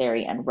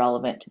necessary and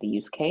relevant to the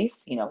use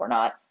case. You know, we're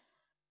not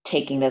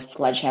taking this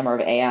sledgehammer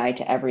of AI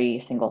to every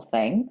single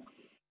thing.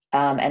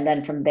 And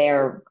then from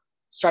there,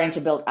 starting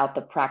to build out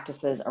the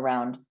practices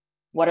around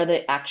what are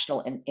the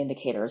actionable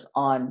indicators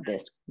on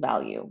this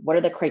value? What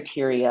are the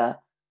criteria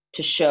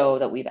to show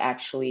that we've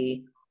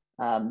actually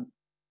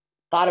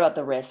thought about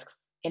the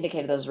risks,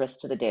 indicated those risks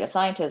to the data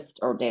scientist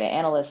or data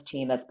analyst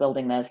team that's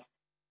building this?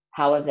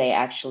 How have they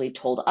actually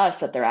told us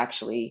that they're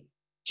actually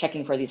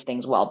checking for these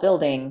things while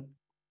building,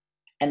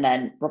 and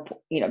then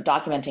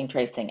documenting,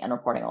 tracing, and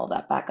reporting all of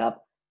that back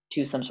up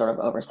to some sort of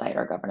oversight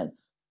or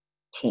governance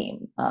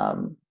team,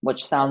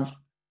 which sounds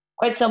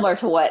quite similar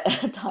to what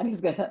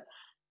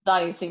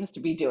Donnie seems to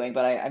be doing,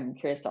 but I'm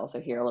curious to also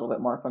hear a little bit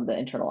more from the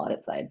internal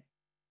audit side.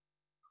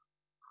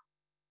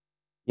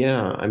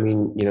 Yeah, I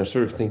mean,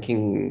 sort of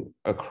thinking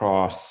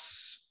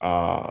across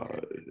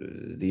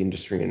the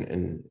industry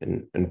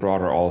and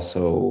broader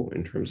also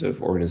in terms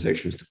of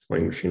organizations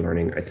deploying machine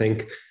learning, I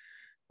think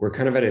we're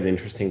kind of at an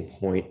interesting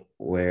point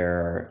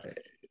where,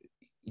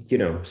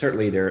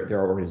 certainly there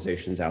are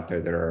organizations out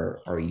there that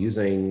are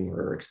using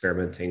or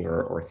experimenting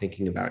or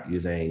thinking about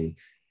using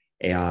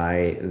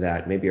AI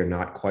that maybe are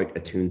not quite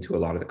attuned to a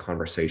lot of the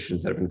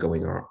conversations that have been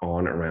going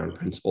on around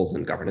principles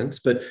and governance.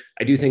 But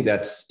I do think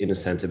that's, in a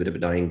sense, a bit of a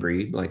dying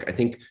breed. Like, I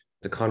think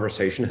the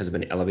conversation has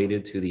been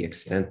elevated to the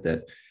extent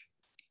that,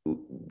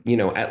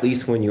 at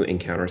least when you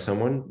encounter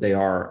someone, they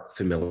are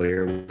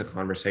familiar with the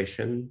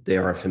conversation. They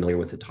are familiar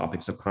with the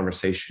topics of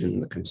conversation,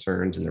 the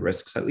concerns and the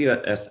risks, at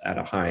least at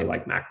a high,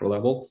 like, macro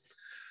level.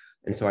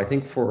 And so I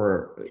think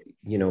for,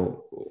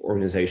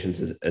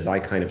 organizations, as I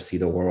kind of see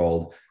the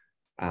world,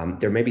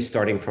 they're maybe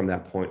starting from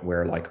that point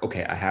where, like,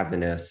 okay, I have the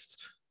NIST,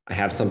 I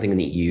have something in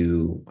the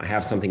EU, I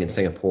have something in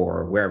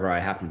Singapore, wherever I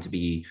happen to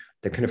be,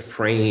 that kind of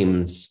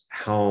frames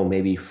how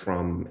maybe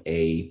from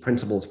a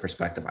principles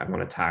perspective, I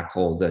want to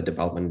tackle the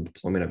development and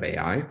deployment of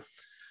AI.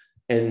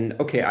 And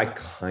okay, I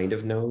kind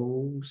of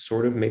know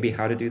sort of maybe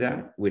how to do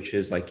that, which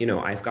is like,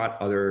 I've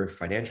got other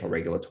financial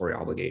regulatory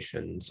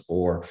obligations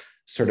or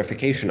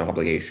certification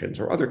obligations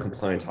or other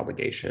compliance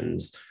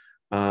obligations.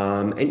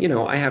 And,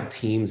 I have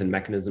teams and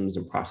mechanisms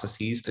and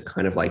processes to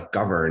kind of like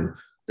govern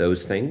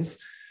those things.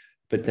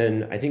 But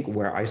then I think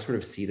where I sort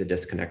of see the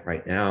disconnect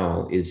right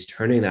now is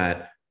turning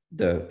that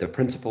the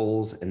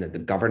principles and the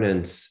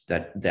governance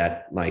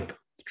that like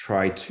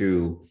try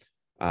to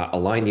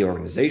align the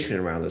organization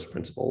around those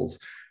principles.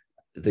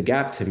 The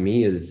gap to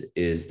me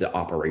is the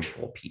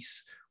operational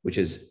piece, which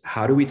is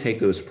how do we take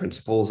those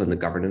principles and the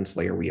governance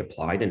layer we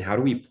applied and how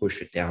do we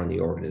push it down the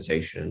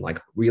organization and like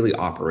really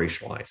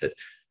operationalize it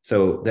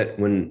so that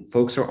when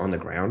folks are on the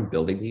ground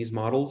building these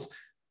models,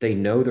 they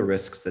know the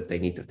risks that they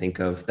need to think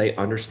of. They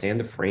understand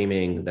the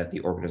framing that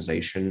the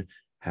organization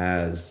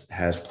has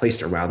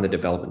placed around the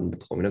development and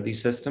deployment of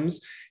these systems.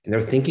 And they're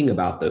thinking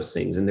about those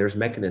things. And there's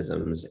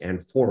mechanisms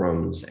and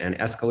forums and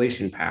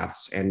escalation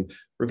paths and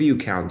review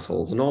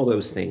councils and all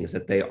those things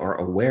that they are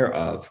aware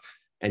of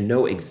and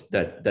know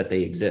that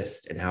they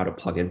exist and how to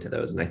plug into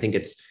those. And I think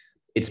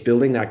it's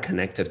building that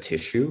connective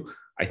tissue.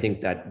 I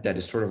think that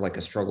is sort of like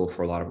a struggle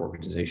for a lot of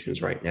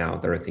organizations right now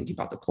that are thinking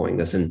about deploying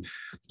this. And,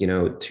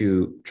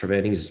 to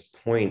Triveni's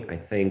point, I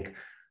think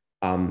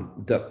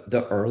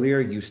the earlier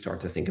you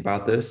start to think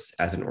about this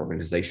as an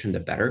organization,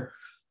 the better.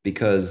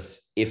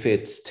 Because if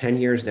it's 10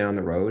 years down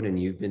the road and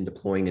you've been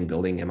deploying and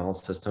building ML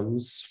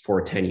systems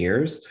for 10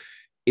 years,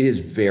 it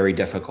is very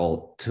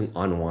difficult to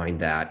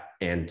unwind that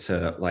and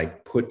to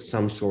like put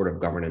some sort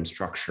of governance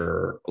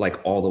structure like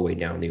all the way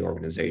down the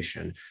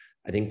organization.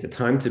 I think the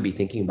time to be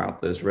thinking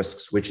about those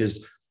risks, which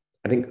is,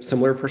 I think,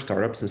 similar for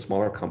startups and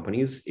smaller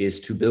companies,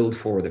 is to build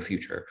for the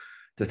future,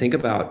 to think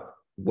about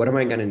what am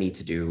I going to need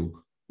to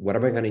do? What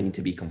am I going to need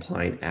to be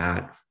compliant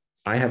at?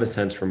 I have a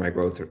sense for my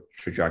growth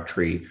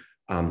trajectory.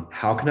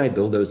 How can I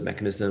build those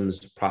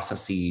mechanisms,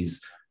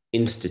 processes,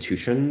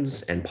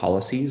 institutions, and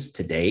policies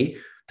today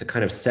to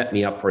kind of set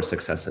me up for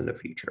success in the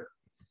future?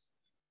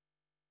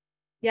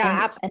 Yeah,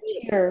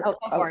 absolutely.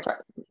 Sorry.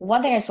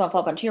 One thing I just want to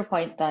follow up on to your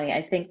point, Donnie,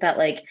 I think that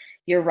like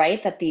you're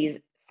right that these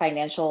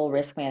financial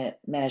risk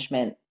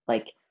management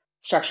like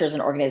structures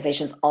and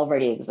organizations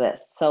already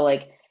exist. So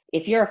like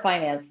if you're a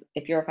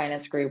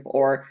finance group,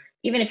 or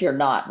even if you're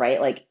not, right,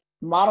 like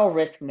model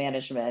risk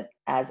management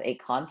as a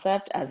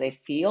concept, as a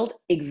field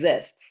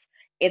exists.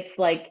 It's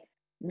like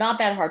not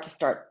that hard to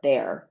start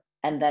there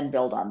and then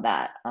build on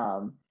that.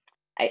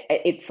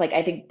 It's like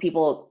I think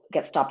people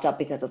get stopped up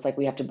because it's like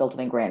we have to build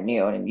something brand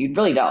new, and you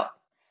really don't.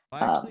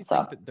 I actually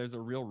think that there's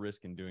a real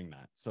risk in doing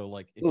that. So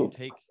like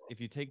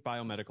if you take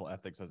biomedical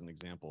ethics as an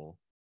example,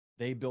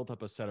 they built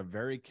up a set of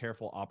very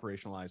careful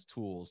operationalized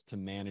tools to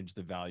manage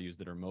the values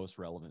that are most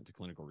relevant to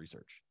clinical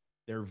research.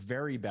 They're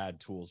very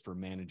bad tools for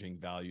managing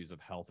values of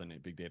health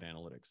and big data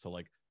analytics. So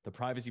like the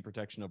privacy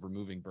protection of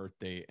removing birth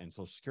date and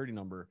social security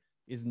number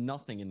is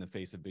nothing in the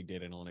face of big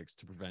data analytics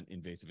to prevent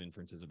invasive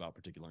inferences about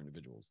particular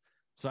individuals.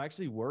 So I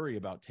actually worry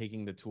about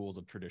taking the tools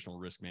of traditional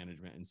risk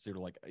management and sort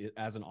of like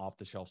as an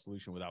off-the-shelf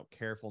solution without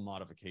careful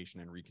modification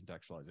and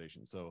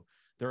recontextualization. So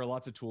there are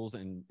lots of tools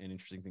and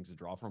interesting things to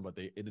draw from, but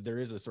there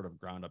is a sort of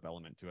ground up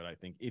element to it, I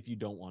think, if you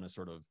don't want to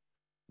sort of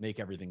make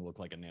everything look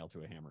like a nail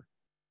to a hammer.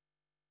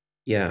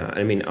 Yeah,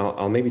 I mean,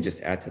 I'll maybe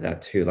just add to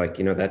that too. Like,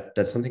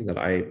 that's something that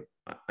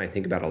I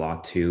think about a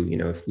lot too.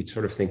 If we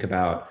sort of think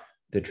about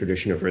the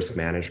tradition of risk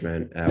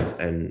management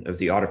and of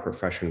the audit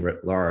profession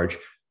writ large,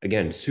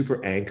 again,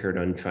 super anchored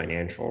on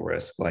financial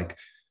risk. Like,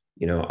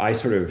 I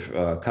sort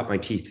of cut my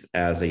teeth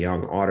as a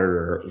young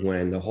auditor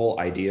when the whole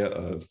idea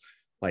of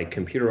like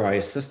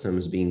computerized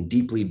systems being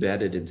deeply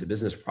embedded into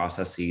business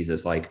processes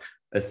is like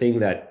a thing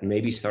that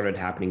maybe started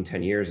happening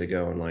 10 years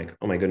ago. And like,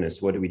 oh my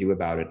goodness, what do we do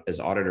about it as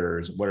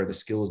auditors? What are the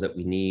skills that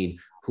we need?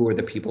 Who are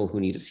the people who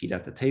need a seat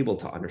at the table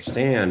to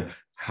understand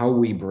how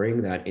we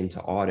bring that into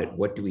audit?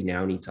 What do we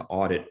now need to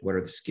audit? What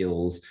are the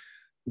skills?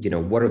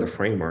 What are the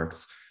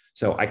frameworks?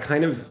 So I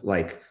kind of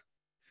like,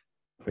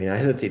 I mean, I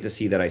hesitate to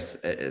say that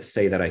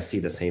I see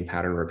the same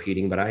pattern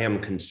repeating, but I am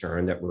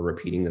concerned that we're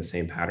repeating the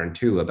same pattern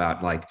too,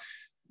 about like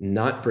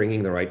not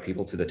bringing the right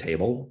people to the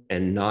table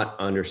and not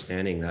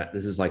understanding that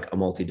this is like a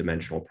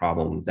multidimensional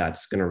problem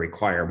that's going to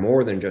require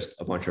more than just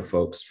a bunch of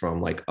folks from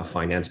like a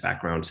finance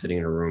background sitting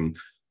in a room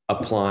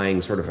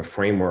applying sort of a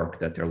framework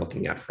that they're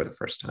looking at for the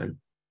first time.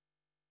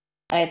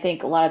 I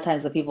think a lot of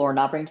times the people we're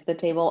not bringing to the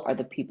table are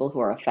the people who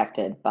are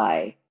affected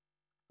by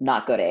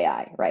not good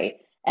AI, right?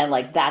 And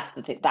like that's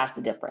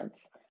the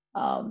difference,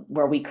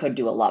 where we could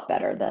do a lot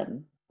better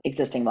than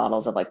existing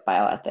models of like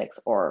bioethics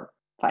or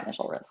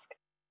financial risk.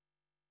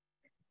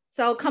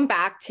 So I'll come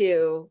back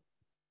to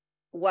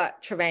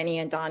what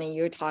Trevani and Donnie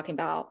you were talking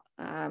about,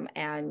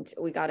 and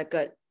we got a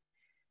good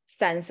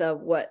sense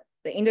of what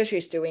the industry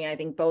is doing. I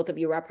think both of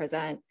you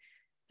represent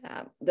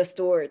the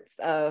stewards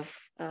of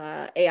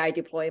AI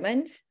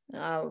deployment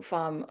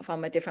from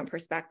a different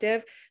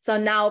perspective. So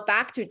now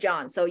back to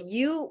John. So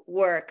you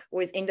work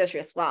with industry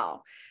as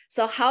well.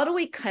 So how do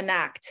we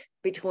connect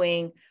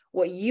between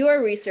what you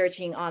are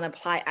researching on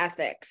applied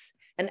ethics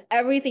and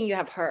everything you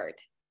have heard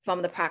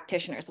from the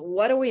practitioners?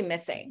 What are we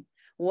missing?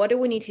 What do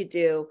we need to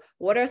do?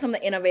 What are some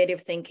of the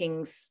innovative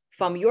thinkings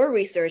from your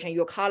research and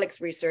your colleagues'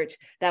 research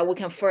that we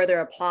can further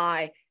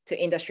apply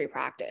to industry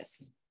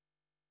practice?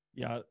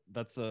 Yeah,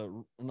 that's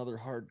another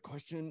hard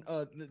question.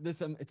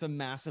 It's a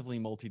massively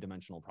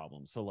multidimensional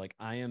problem. So like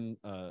I'm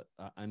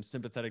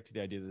sympathetic to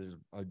the idea that there's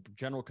a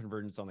general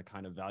convergence on the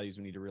kind of values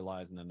we need to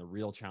realize, and then the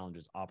real challenge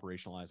is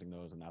operationalizing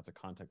those, and that's a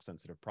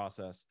context-sensitive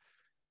process.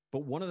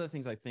 But one of the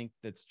things I think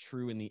that's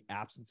true in the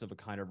absence of a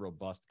kind of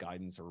robust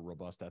guidance or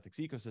robust ethics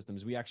ecosystem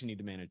is we actually need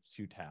to manage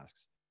two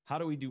tasks. How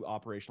do we do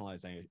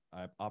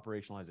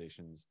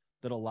operationalizations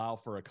that allow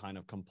for a kind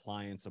of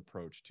compliance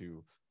approach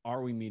to,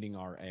 are we meeting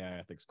our AI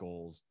ethics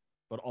goals,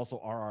 but also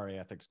are our AI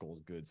ethics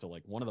goals good? So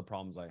like one of the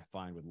problems I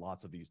find with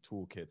lots of these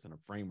toolkits and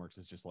frameworks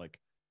is just like,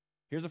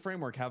 here's a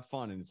framework, have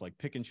fun. And it's like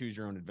pick and choose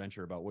your own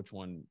adventure about which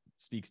one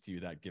speaks to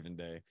you that given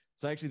day.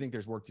 So I actually think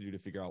there's work to do to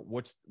figure out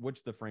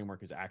which the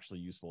framework is actually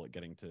useful at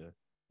getting to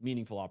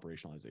meaningful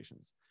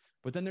operationalizations.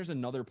 But then there's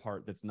another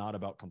part that's not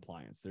about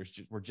compliance.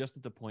 We're just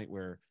at the point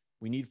where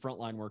we need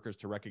frontline workers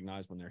to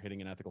recognize when they're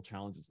hitting an ethical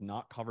challenge it's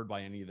not covered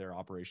by any of their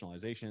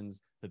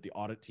operationalizations, that the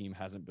audit team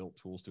hasn't built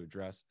tools to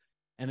address.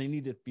 And they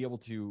need to be able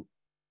to,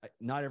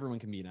 not everyone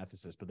can be an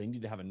ethicist, but they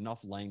need to have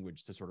enough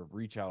language to sort of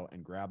reach out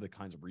and grab the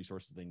kinds of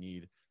resources they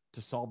need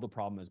to solve the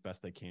problem as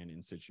best they can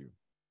in situ.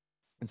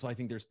 And so I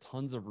think there's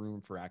tons of room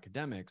for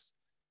academics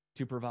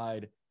to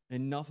provide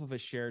enough of a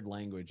shared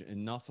language,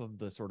 enough of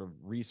the sort of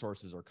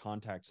resources or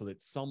contact so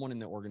that someone in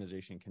the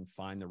organization can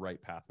find the right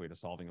pathway to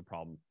solving a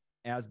problem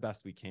as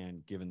best we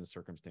can, given the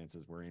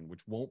circumstances we're in,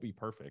 which won't be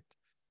perfect.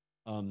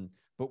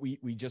 But we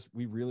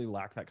really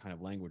lack that kind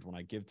of language. When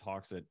I give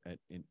talks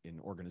in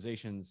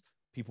organizations,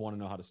 people want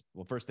to know how to,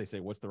 well, first they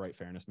say, what's the right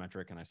fairness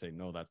metric? And I say,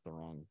 no, that's the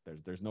wrong,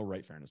 there's no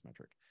right fairness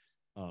metric.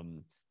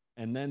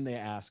 And then they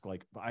ask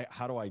like,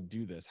 how do I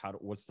do this?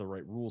 What's the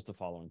right rules to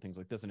follow and things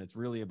like this? And it's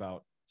really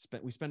about,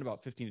 we spend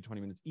about 15 to 20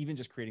 minutes, even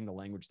just creating the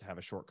language to have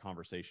a short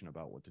conversation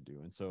about what to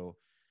do. And so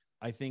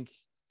I think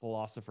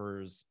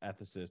philosophers,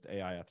 ethicists,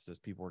 AI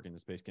ethicists, people working in the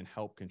space can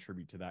help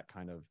contribute to that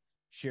kind of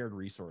shared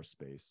resource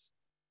space.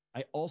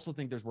 I also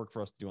think there's work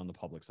for us to do on the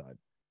public side.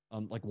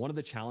 Like one of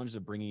the challenges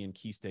of bringing in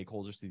key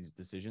stakeholders to these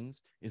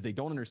decisions is they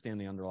don't understand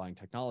the underlying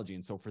technology.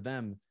 And so for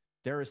them,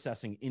 they're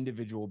assessing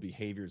individual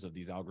behaviors of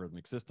these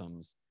algorithmic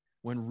systems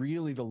when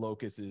really the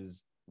locus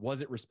is,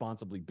 was it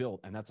responsibly built?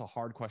 And that's a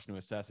hard question to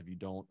assess if you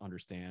don't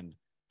understand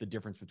the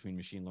difference between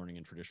machine learning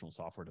and traditional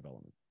software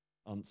development.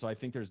 So I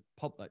think there's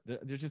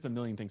just a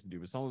million things to do,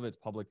 but some of it's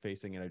public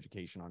facing and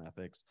education on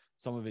ethics.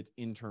 Some of it's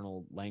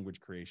internal language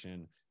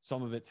creation.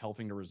 Some of it's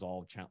helping to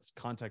resolve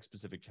context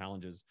specific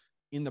challenges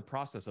in the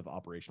process of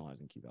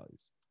operationalizing key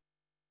values.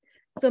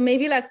 So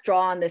maybe let's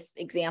draw on this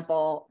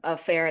example of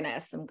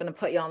fairness. I'm going to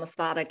put you on the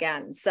spot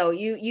again. So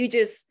you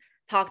just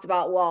talked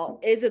about, well,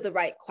 is it the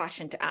right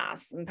question to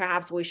ask? And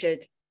perhaps we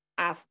should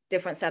ask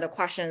different set of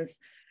questions,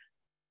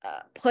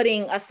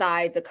 putting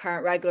aside the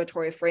current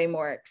regulatory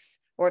frameworks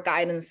or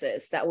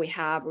guidances that we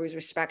have with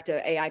respect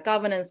to AI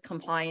governance,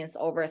 compliance,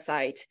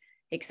 oversight,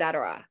 et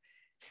cetera.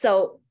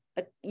 So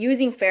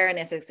using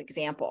fairness as an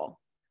example,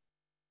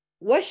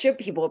 what should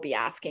people be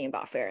asking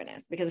about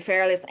fairness? Because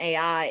fairness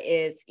AI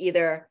is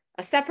either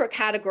a separate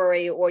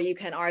category, or you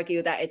can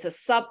argue that it's a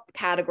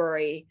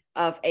subcategory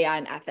of AI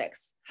and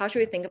ethics. How should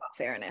we think about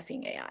fairness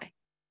in AI?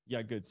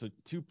 Yeah, good. So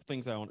two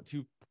points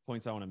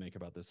points I want to make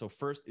about this. So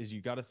first is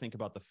you got to think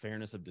about the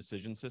fairness of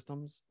decision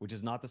systems, which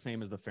is not the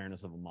same as the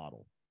fairness of a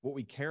model. What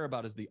we care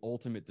about is the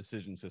ultimate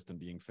decision system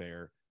being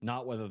fair,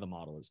 not whether the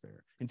model is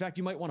fair. In fact,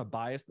 you might want to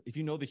bias, if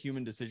you know the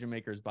human decision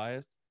maker is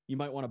biased, you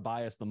might want to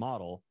bias the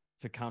model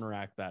to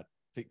counteract that.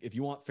 If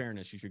you want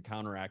fairness, you should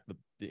counteract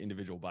the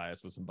individual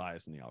bias with some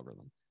bias in the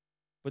algorithm.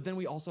 But then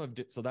we also have,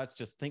 so that's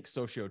just think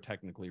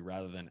socio-technically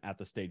rather than at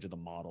the stage of the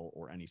model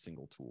or any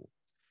single tool.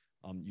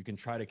 You can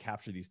try to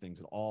capture these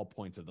things at all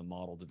points of the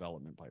model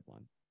development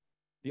pipeline.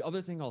 The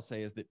other thing I'll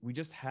say is that we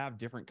just have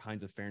different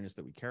kinds of fairness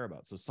that we care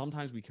about. So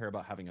sometimes we care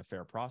about having a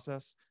fair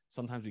process,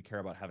 sometimes we care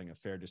about having a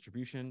fair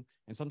distribution,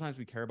 and sometimes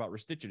we care about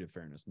restitutive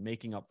fairness,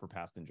 making up for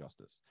past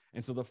injustice.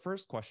 And so the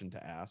first question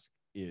to ask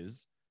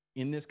is,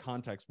 in this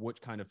context,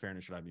 which kind of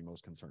fairness should I be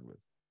most concerned with?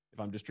 If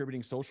I'm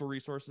distributing social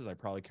resources, I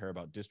probably care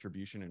about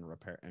distribution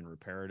and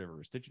reparative or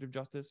restitutive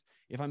justice.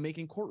 If I'm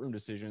making courtroom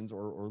decisions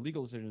or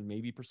legal decisions,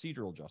 maybe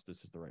procedural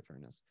justice is the right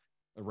fairness,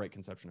 a right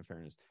conception of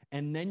fairness.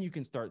 And then you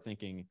can start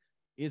thinking,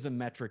 is a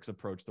metrics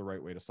approach the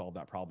right way to solve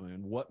that problem?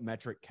 And what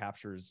metric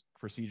captures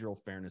procedural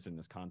fairness in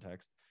this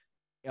context?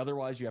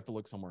 Otherwise, you have to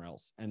look somewhere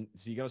else. And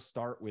so you got to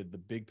start with the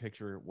big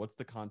picture. What's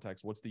the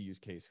context? What's the use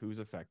case? Who's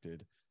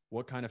affected?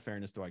 What kind of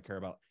fairness do I care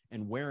about?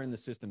 And where in the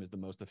system is the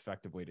most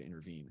effective way to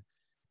intervene?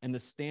 And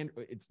this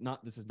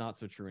is not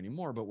so true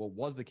anymore, but what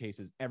was the case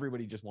is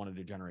everybody just wanted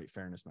to generate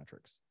fairness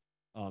metrics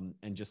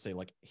and just say,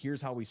 like,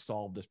 here's how we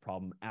solve this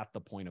problem at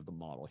the point of the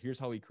model. Here's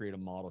how we create a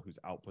model whose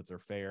outputs are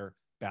fair,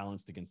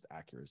 balanced against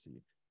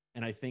accuracy.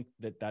 And I think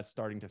that that's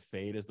starting to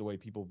fade as the way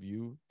people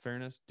view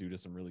fairness due to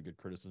some really good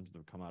criticisms that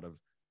have come out of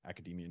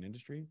academia and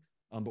industry.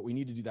 But we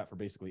need to do that for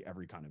basically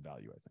every kind of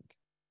value, I think.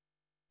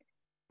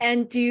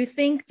 And do you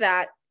think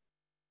that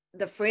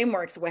the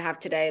frameworks we have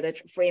today, the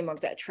frameworks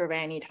that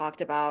Triveni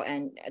talked about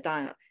and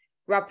Donna,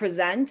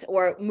 represent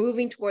or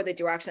moving toward the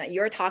direction that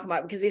you're talking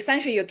about? Because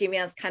essentially you're giving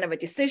us kind of a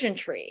decision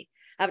tree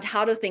of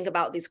how to think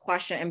about this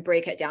question and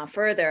break it down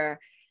further.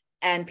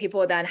 And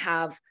people then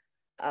have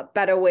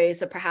better ways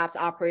to perhaps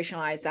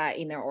operationalize that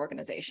in their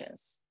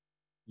organizations.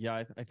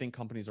 Yeah, I think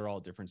companies are all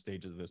at different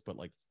stages of this, but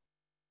like,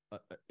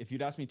 if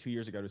you'd asked me 2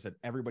 years ago, I would have said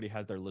everybody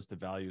has their list of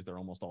values. They're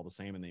almost all the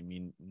same and they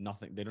mean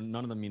nothing.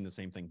 None of them mean the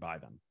same thing by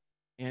them.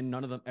 And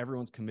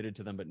everyone's committed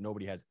to them, but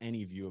nobody has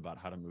any view about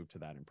how to move to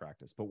that in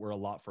practice. But we're a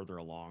lot further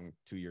along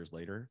 2 years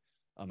later.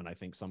 And I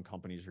think some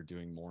companies are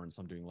doing more and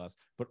some doing less,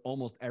 but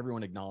almost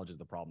everyone acknowledges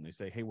the problem. They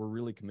say, hey, we're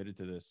really committed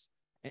to this.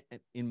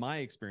 In my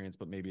experience,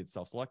 but maybe it's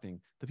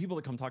self-selecting, the people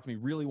that come talk to me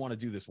really want to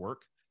do this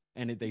work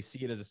and they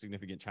see it as a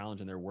significant challenge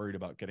and they're worried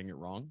about getting it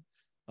wrong.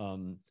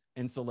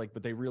 And so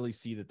but they really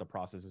see that the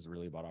process is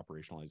really about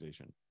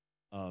operationalization.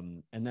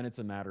 And then it's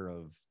a matter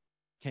of,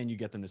 can you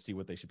get them to see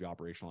what they should be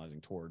operationalizing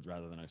towards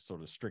rather than a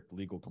sort of strict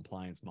legal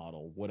compliance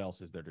model? What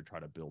else is there to try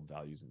to build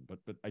values in?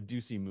 But I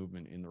do see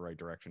movement in the right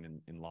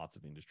direction in lots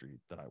of industry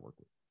that I work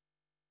with.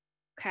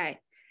 Okay.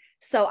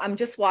 So I'm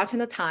just watching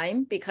the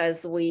time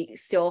because we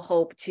still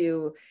hope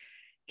to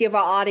give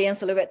our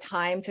audience a little bit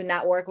time to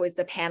network with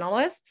the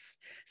panelists.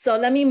 So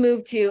let me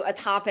move to a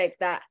topic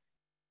that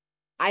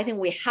I think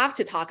we have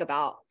to talk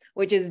about,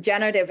 which is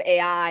generative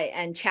AI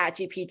and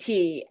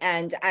ChatGPT.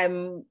 And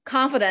I'm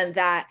confident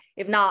that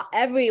if not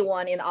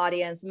everyone in the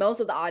audience,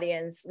 most of the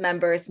audience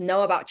members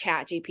know about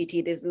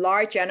ChatGPT, these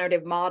large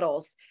generative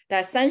models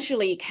that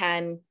essentially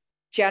can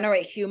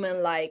generate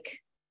human-like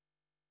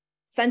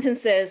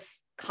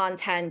sentences,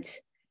 content,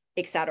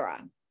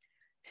 etc.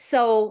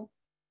 So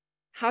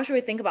how should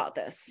we think about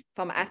this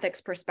from an ethics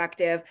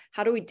perspective?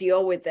 How do we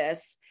deal with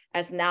this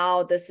as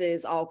now this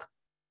is all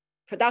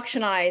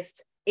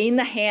productionized in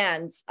the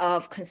hands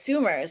of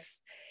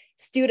consumers,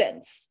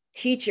 students,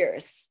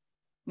 teachers,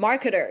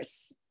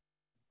 marketers,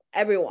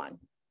 everyone?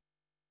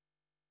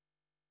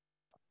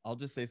 I'll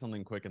just say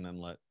something quick and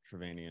then let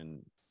Triveni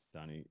and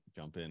Donnie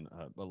jump in.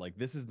 But like,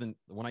 this is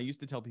when I used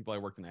to tell people I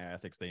worked in AI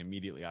ethics, they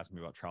immediately asked me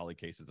about trolley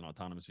cases and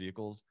autonomous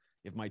vehicles.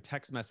 If my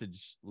text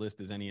message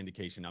list is any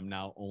indication, I'm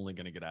now only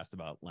going to get asked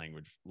about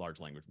large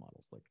language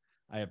models. Like,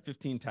 I have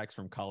 15 texts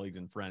from colleagues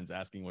and friends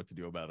asking what to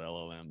do about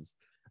LLMs.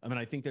 I mean,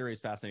 I think they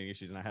raise fascinating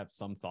issues, and I have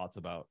some thoughts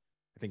about,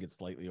 I think it's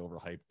slightly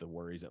overhyped, the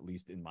worries, at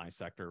least in my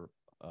sector,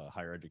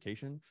 higher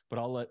education, but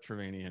I'll let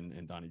Triveni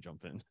and Donnie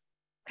jump in.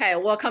 Okay,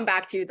 we'll come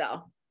back to you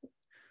though.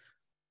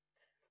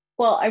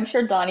 Well, I'm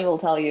sure Donnie will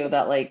tell you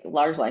that like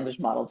large language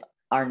models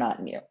are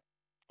not new.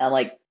 And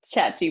like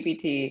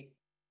ChatGPT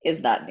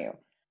is not new.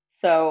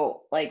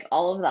 So like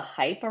all of the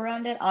hype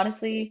around it,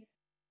 honestly,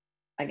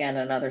 again,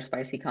 another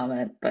spicy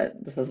comment, but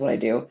this is what I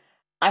do.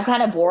 I'm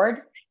kind of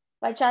bored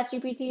by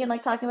ChatGPT and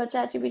like talking about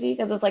ChatGPT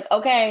because it's like,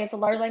 okay, it's a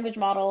large language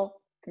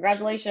model.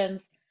 Congratulations.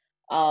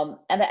 And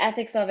the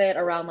ethics of it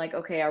around like,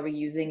 okay, are we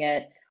using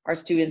it? Are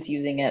students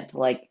using it to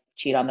like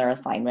cheat on their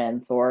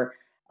assignments, or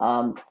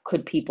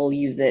could people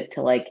use it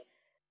to like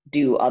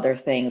do other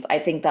things? I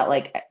think that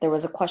like there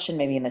was a question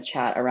maybe in the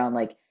chat around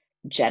like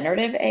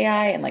generative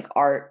AI and like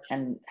art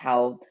and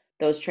how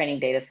those training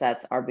data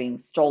sets are being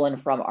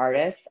stolen from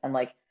artists. And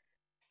like,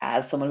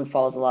 as someone who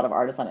follows a lot of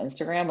artists on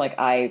Instagram, like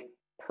I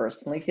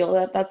personally feel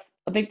that that's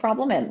a big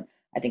problem. And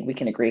I think we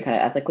can agree kind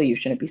of ethically, you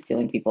shouldn't be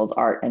stealing people's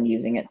art and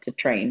using it to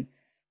train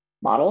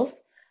models.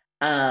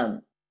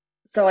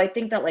 So I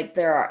think that like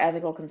there are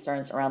ethical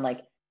concerns around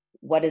like,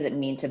 what does it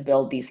mean to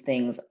build these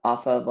things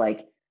off of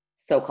like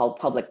so-called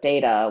public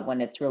data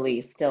when it's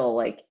really still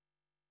like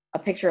a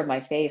picture of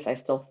my face, I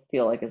still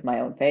feel like is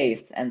my own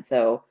face. And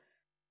so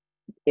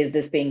is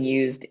this being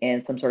used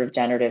in some sort of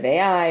generative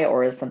AI,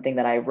 or is something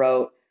that I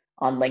wrote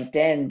on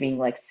LinkedIn being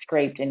like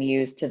scraped and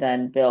used to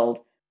then build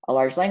a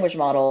large language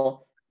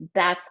model?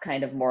 That's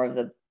kind of more of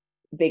the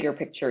bigger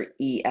picture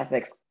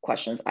ethics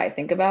questions I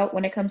think about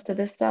when it comes to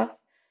this stuff.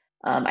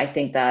 I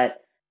think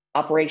that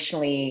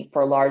operationally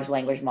for large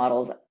language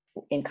models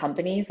in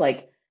companies,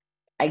 like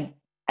I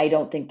I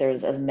don't think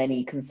there's as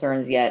many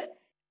concerns yet.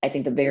 I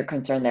think the bigger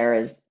concern there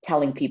is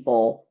telling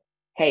people,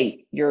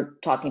 hey, you're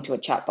talking to a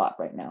chatbot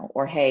right now,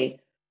 or hey,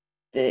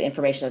 the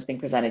information that's being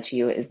presented to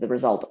you is the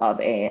result of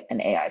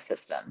an AI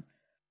system.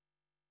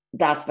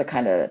 That's the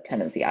kind of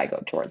tendency I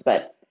go towards,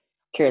 but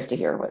curious to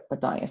hear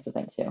what Donnie has to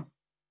think too.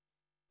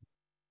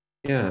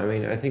 Yeah, I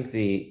mean, I think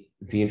the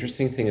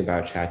interesting thing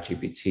about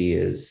ChatGPT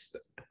is,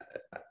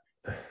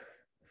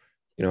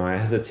 I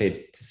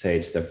hesitate to say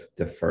it's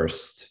the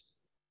first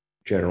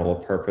general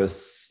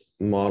purpose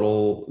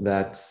model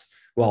that's,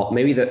 well,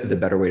 maybe the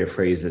better way to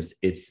phrase this,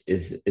 it's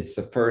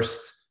the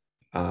first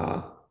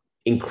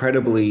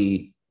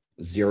incredibly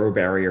zero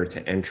barrier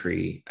to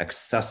entry,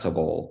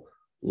 accessible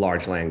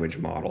large language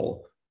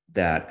model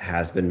that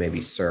has been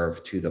maybe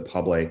served to the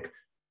public,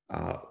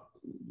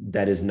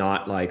 that is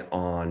not like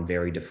on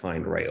very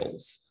defined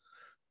rails,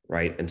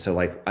 right? And so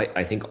like,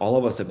 I think all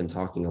of us have been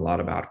talking a lot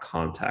about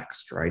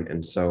context, right?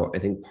 And so I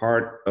think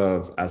part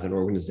of, as an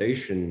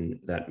organization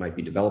that might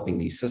be developing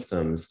these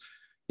systems,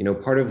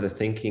 part of the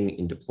thinking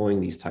in deploying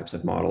these types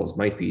of models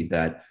might be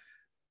that,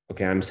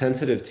 okay, I'm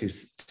sensitive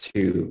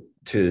to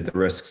the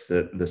risks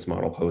that this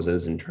model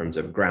poses in terms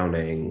of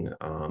grounding,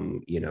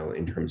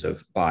 in terms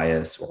of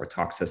bias or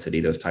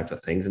toxicity, those types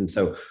of things. And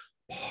so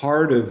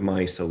part of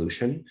my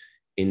solution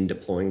in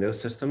deploying those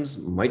systems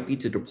might be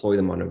to deploy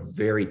them on a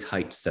very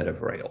tight set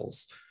of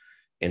rails.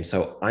 And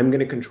so I'm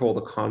going to control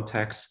the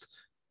context.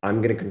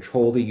 I'm going to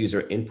control the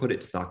user input.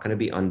 It's not going to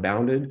be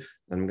unbounded.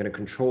 I'm going to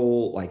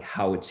control like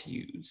how it's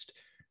used,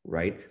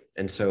 right?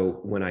 And so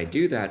when I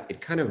do that,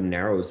 it kind of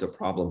narrows the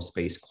problem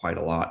space quite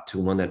a lot to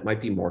one that might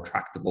be more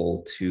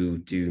tractable to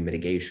do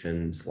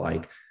mitigations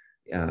like,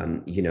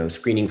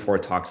 screening for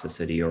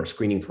toxicity or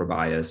screening for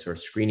bias or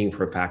screening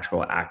for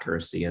factual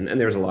accuracy. And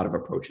there's a lot of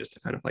approaches to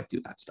kind of like do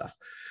that stuff.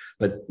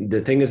 But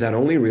the thing is that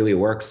only really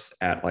works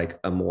at like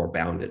a more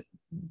bounded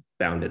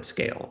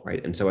scale,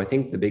 right? And so I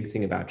think the big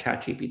thing about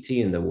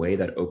ChatGPT and the way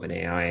that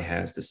OpenAI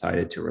has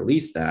decided to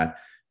release that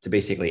to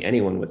basically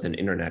anyone with an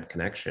internet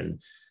connection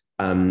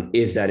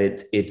is that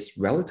it's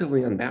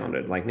relatively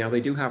unbounded. Like now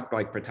they do have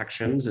like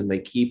protections and they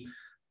keep,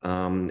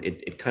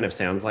 it kind of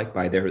sounds like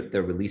by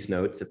their release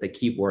notes that they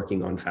keep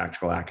working on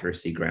factual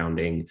accuracy,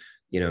 grounding,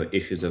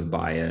 issues of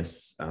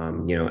bias,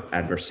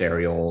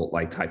 adversarial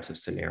like types of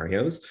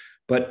scenarios,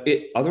 but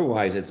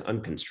otherwise it's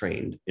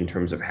unconstrained in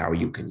terms of how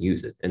you can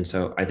use it. And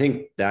so I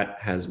think that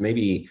has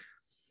maybe,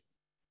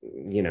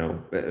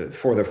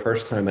 for the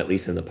first time, at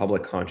least in the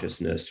public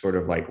consciousness, sort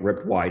of like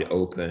ripped wide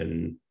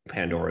open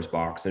Pandora's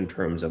box in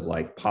terms of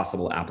like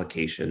possible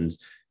applications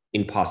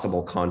in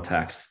possible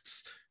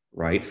contexts,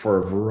 right, for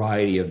a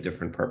variety of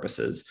different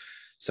purposes.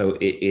 So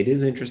it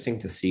is interesting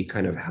to see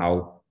kind of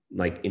how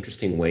like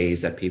interesting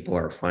ways that people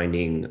are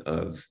finding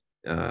of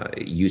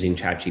using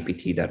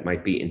ChatGPT that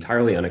might be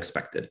entirely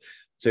unexpected.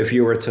 So if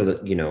you were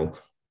to,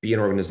 be an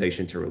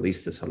organization to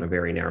release this on a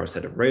very narrow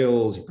set of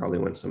rails, you probably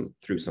went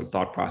through some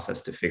thought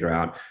process to figure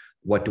out,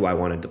 what do I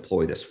want to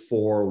deploy this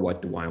for?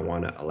 What do I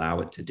want to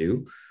allow it to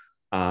do?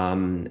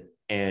 And,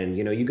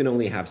 you can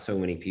only have so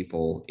many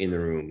people in the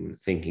room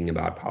thinking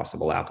about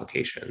possible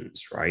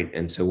applications, right?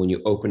 And so when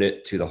you open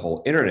it to the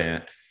whole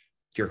internet,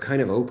 you're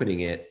kind of opening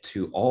it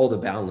to all the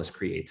boundless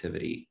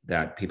creativity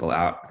that people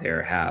out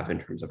there have in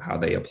terms of how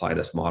they apply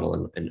this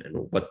model and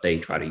what they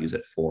try to use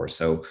it for.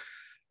 So,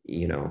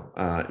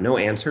 no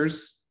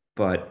answers,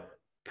 but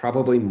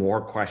probably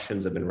more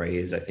questions have been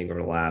raised, I think,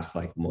 over the last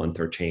like month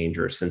or change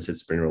or since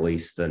it's been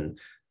released. And,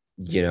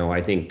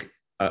 I think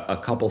a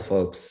couple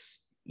folks,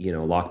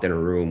 locked in a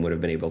room would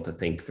have been able to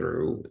think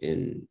through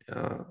in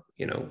a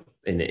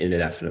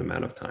definite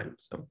amount of time.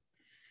 So.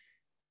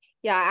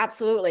 Yeah,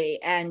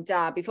 absolutely. And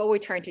before we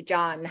turn to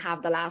John and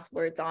have the last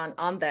words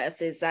on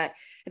this, is that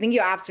I think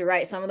you're absolutely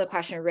right. Some of the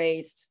questions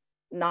raised,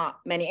 not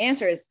many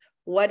answers.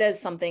 What does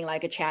something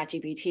like a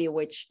ChatGPT,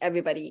 which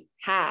everybody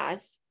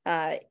has,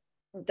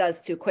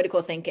 does to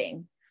critical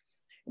thinking,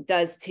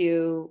 does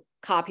to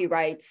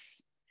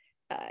copyrights,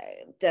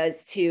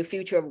 does to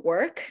future of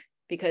work,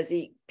 because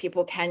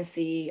people can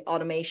see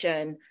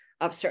automation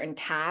of certain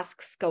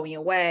tasks going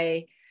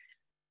away.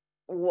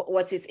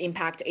 What's its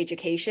impact to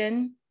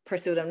education,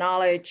 pursuit of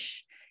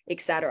knowledge,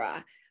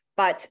 etc.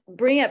 But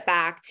bring it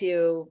back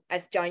to,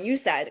 as John, you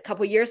said, a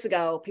couple of years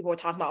ago, people were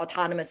talking about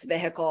autonomous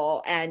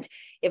vehicle. And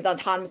if the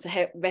autonomous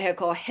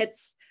vehicle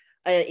hits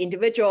an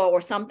individual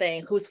or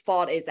something, whose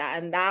fault is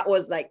that? And that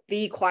was like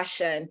the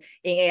question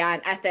in AI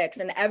and ethics.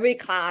 And every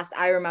class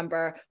I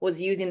remember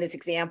was using this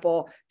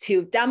example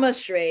to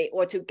demonstrate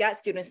or to get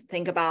students to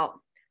think about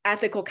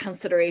ethical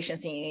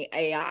considerations in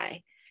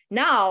AI.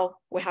 Now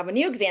we have a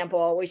new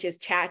example, which is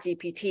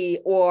ChatGPT,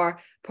 or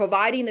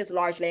providing these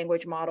large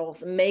language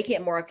models, making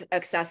it more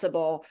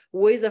accessible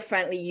with a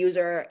friendly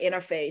user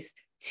interface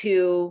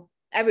to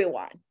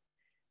everyone.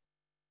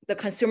 The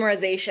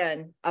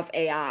consumerization of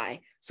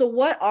AI. So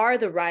what are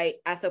the right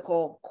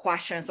ethical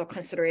questions or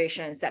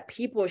considerations that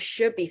people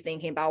should be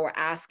thinking about or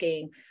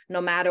asking,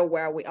 no matter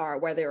where we are,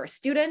 whether you're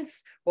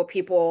students or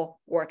people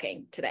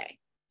working today?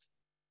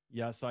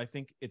 Yeah, so I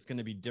think it's going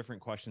to be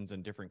different questions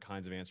and different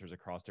kinds of answers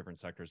across different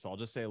sectors. So I'll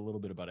just say a little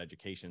bit about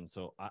education.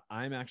 So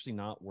I'm actually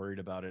not worried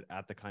about it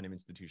at the kind of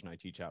institution I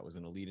teach at. Was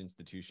an elite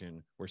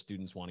institution where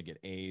students want to get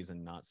A's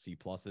and not C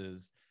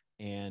pluses.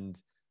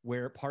 And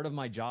where part of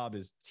my job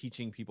is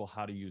teaching people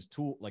how to use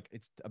like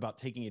it's about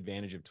taking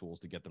advantage of tools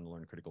to get them to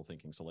learn critical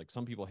thinking. So like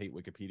some people hate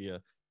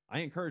Wikipedia. I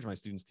encourage my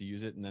students to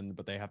use it,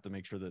 but they have to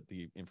make sure that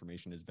the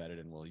information is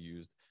vetted and well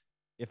used.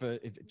 If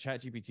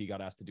ChatGPT got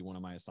asked to do one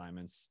of my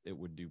assignments, it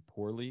would do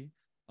poorly.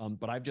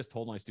 But I've just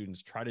told my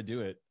students, try to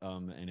do it.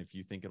 And if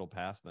you think it'll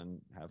pass, then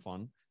have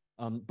fun.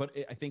 But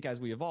I think as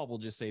we evolve, we'll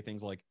just say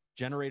things like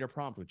generate a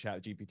prompt with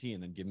ChatGPT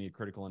and then give me a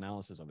critical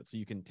analysis of it. So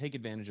you can take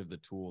advantage of the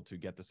tool to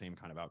get the same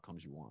kind of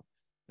outcomes you want.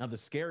 Now, the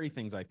scary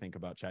things I think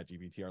about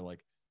ChatGPT are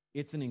like,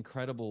 it's an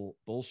incredible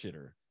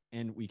bullshitter,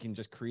 and we can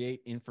just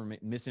create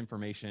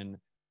misinformation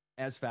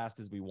as fast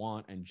as we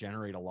want and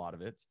generate a lot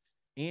of it.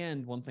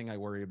 And one thing I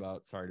worry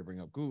about, sorry to bring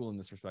up Google in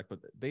this respect, but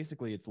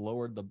basically it's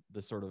lowered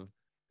the sort of,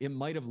 it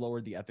might have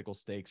lowered the ethical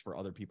stakes for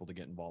other people to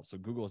get involved. So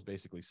Google has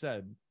basically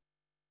said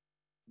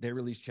they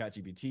released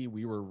ChatGPT.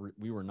 We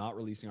were not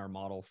releasing our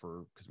model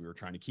because we were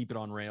trying to keep it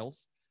on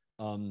rails.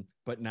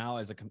 But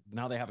now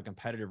now they have a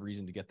competitive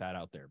reason to get that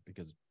out there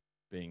because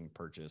Bing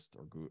purchased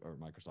or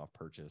Microsoft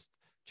purchased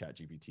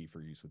ChatGPT for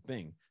use with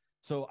Bing.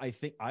 So I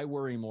think I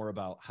worry more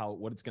about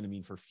what it's going to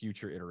mean for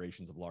future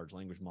iterations of large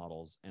language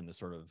models and the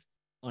sort of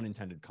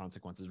unintended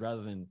consequences,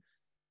 rather than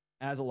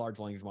as a large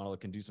language model, it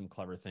can do some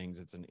clever things.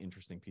 It's an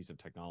interesting piece of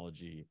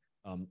technology,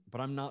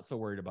 but I'm not so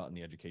worried about in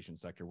the education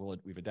sector.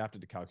 We've adapted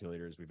to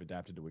calculators. We've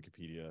adapted to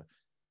Wikipedia.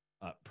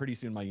 Pretty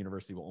soon, my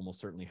university will almost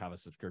certainly have a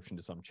subscription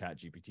to some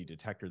ChatGPT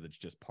detector that's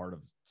just part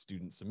of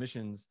student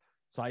submissions.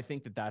 So I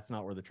think that that's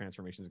not where the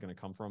transformation is going to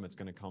come from. It's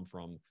going to come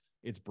from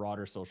its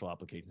broader social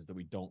applications that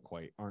we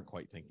aren't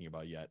quite thinking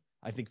about yet.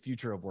 I think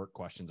future of work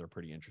questions are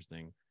pretty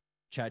interesting.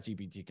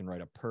 ChatGPT can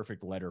write a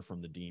perfect letter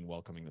from the dean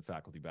welcoming the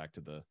faculty back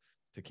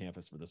to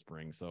campus for the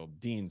spring. So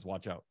deans,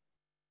 watch out.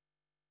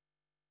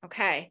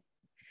 Okay.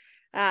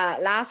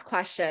 Last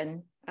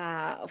question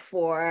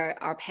for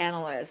our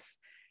panelists.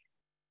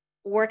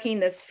 Working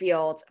this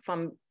field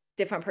from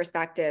different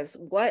perspectives,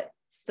 what's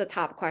the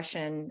top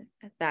question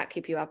that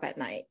keep you up at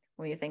night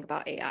when you think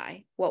about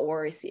AI? What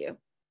worries you?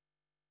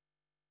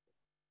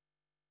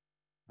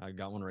 I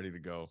got one ready to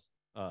go.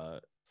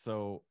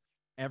 So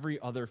every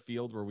other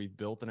field where we've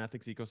built an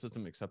ethics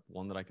ecosystem, except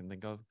one that I can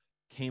think of,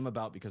 came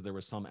about because there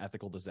was some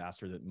ethical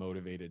disaster that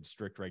motivated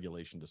strict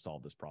regulation to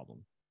solve this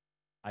problem.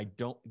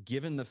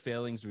 Given the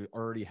failings we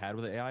already had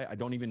with AI, I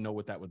don't even know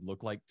what that would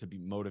look like to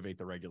motivate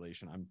the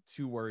regulation. I'm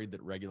too worried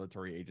that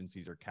regulatory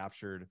agencies are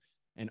captured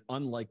and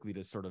unlikely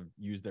to sort of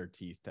use their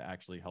teeth to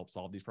actually help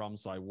solve these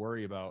problems. So I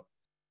worry about,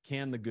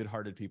 can the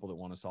good-hearted people that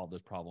want to solve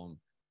this problem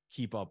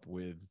keep up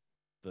with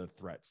the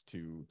threats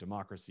to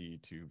democracy,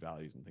 to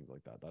values and things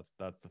like that? That's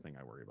the thing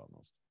I worry about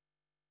most.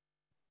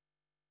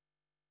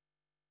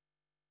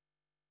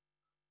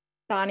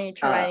 Donnie,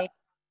 Tremaine.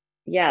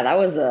 Yeah,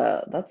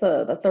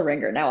 that's a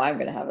ringer. Now I'm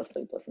gonna have a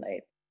sleepless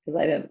night because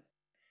I didn't.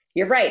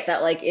 You're right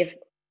that like if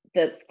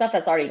the stuff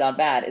that's already gone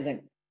bad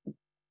isn't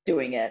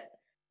doing it,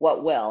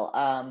 what will?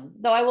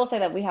 Though I will say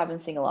that we have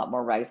been seeing a lot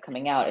more regs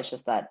coming out. It's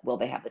just that will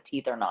they have the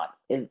teeth or not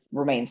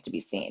remains to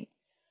be seen.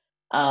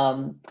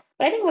 But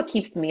I think what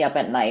keeps me up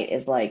at night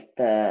is like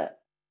the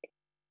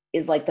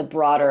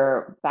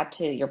broader, back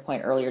to your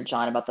point earlier,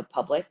 John, about the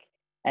public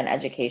and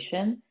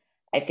education.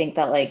 I think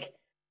that like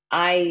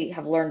I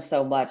have learned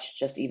so much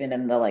just even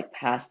in the like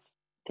past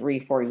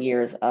 3-4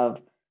 years of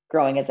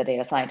growing as a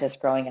data scientist,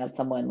 growing as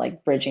someone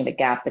like bridging the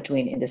gap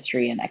between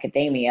industry and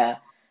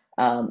academia.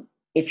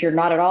 If you're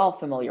not at all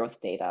familiar with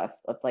data,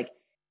 if like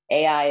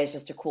AI is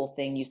just a cool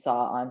thing you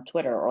saw on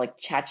Twitter, or like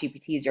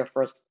ChatGPT is your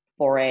first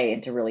foray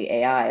into really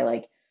AI,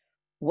 like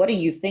what are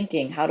you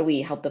thinking? How do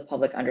we help the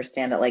public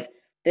understand that like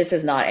this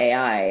is not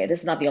AI,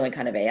 this is not the only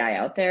kind of AI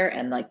out there,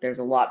 and like there's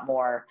a lot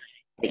more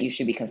that you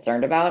should be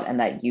concerned about and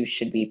that you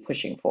should be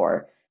pushing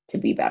for to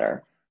be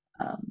better.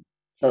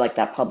 So like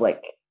that public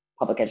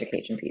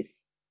education piece.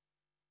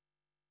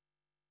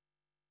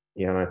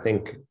 Yeah, and I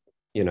think,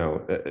 you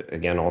know,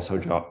 again, also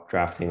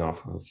drafting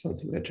off of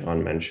something that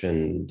John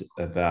mentioned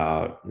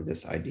about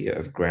this idea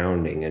of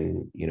grounding,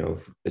 and, you know,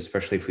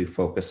 especially if we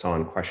focus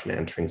on question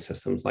answering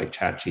systems like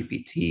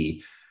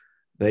ChatGPT,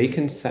 they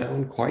can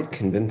sound quite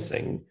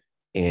convincing.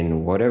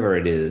 in whatever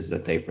it is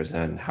that they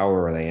present,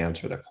 however they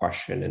answer the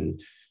question.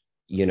 And,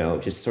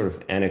 just sort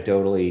of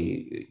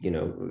anecdotally,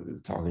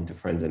 talking to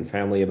friends and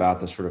family about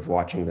this, sort of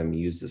watching them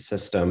use the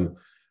system.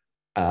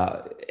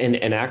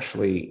 And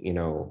actually,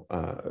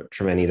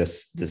 Tremeni,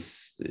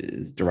 this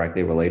is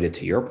directly related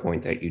to your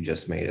point that you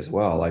just made as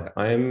well. Like,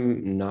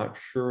 I'm not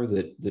sure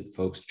that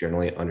folks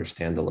generally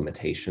understand the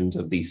limitations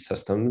of these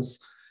systems.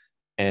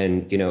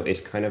 And, it's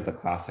kind of the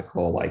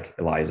classical like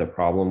ELIZA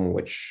problem,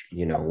 which,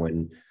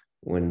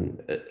 when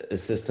a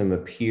system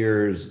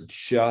appears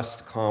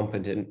just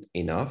competent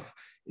enough,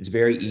 it's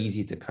very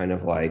easy to kind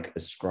of like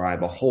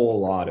ascribe a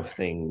whole lot of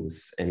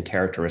things and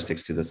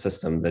characteristics to the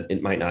system that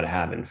it might not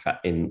have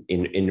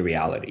in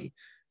reality,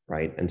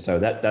 right? And so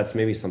that's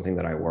maybe something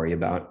that I worry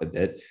about a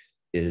bit,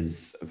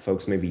 is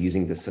folks maybe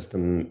using the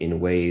system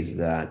in ways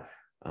that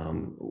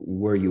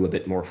were you a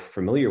bit more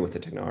familiar with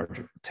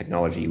the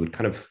technology, you would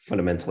kind of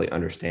fundamentally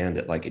understand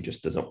that like it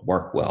just doesn't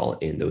work well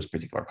in those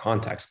particular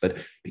contexts. But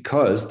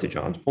because, to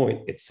John's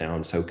point, it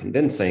sounds so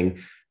convincing,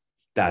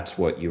 that's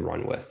what you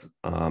run with.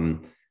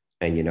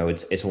 And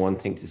it's one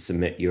thing to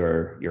submit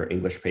your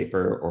English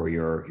paper or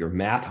your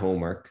math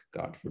homework,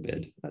 God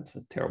forbid, that's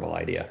a terrible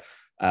idea,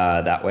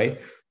 that way.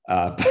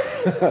 But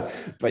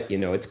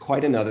it's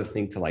quite another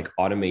thing to like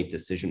automate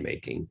decision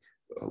making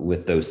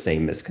with those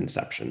same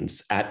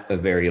misconceptions at a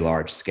very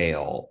large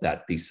scale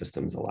that these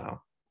systems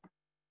allow.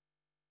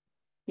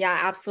 Yeah,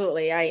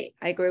 absolutely. I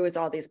agree with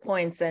all these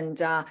points. And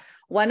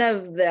one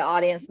of the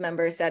audience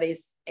members said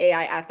is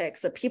AI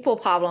ethics, a people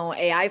problem,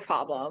 AI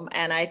problem.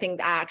 And I think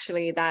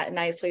actually that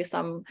nicely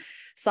sum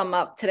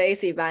up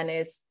today's event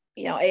is,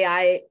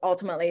 AI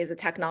ultimately is a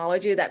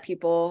technology that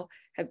people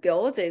have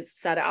built, it's a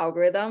set of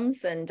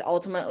algorithms, and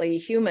ultimately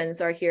humans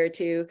are here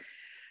to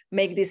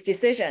make these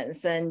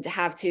decisions and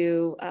have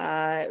to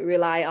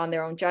rely on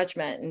their own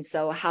judgment. And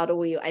so how do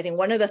we, I think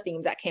one of the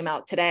themes that came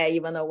out today,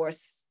 even though we're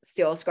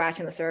still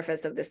scratching the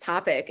surface of this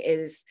topic,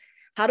 is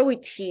how do we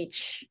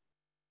teach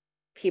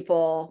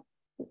people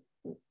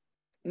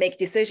make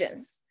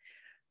decisions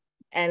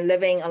and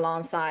living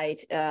alongside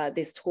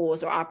these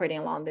tools or operating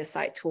along these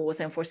side tools.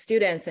 And for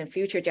students and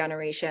future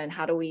generation,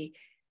 how do we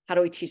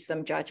teach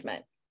them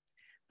judgment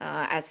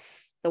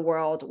as the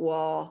world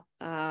will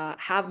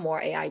have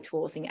more AI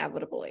tools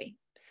inevitably.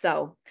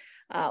 So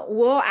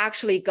we'll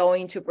actually go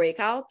into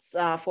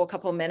breakouts for a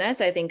couple of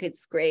minutes. I think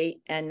it's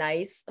great and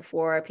nice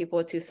for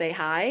people to say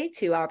hi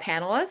to our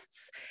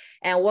panelists.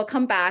 And we'll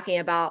come back in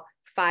about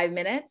 5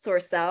 minutes or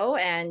so,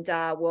 and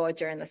we'll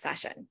adjourn the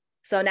session.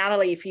 So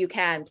Natalie, if you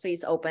can,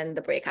 please open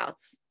the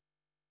breakouts.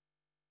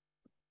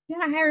 Yeah,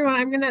 hi everyone.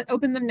 I'm gonna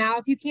open them now.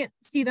 If you can't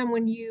see them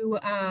when you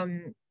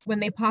when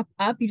they pop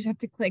up, you just have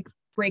to click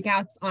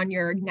breakouts on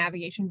your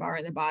navigation bar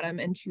in the bottom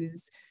and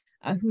choose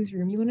whose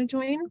room you want to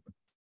join.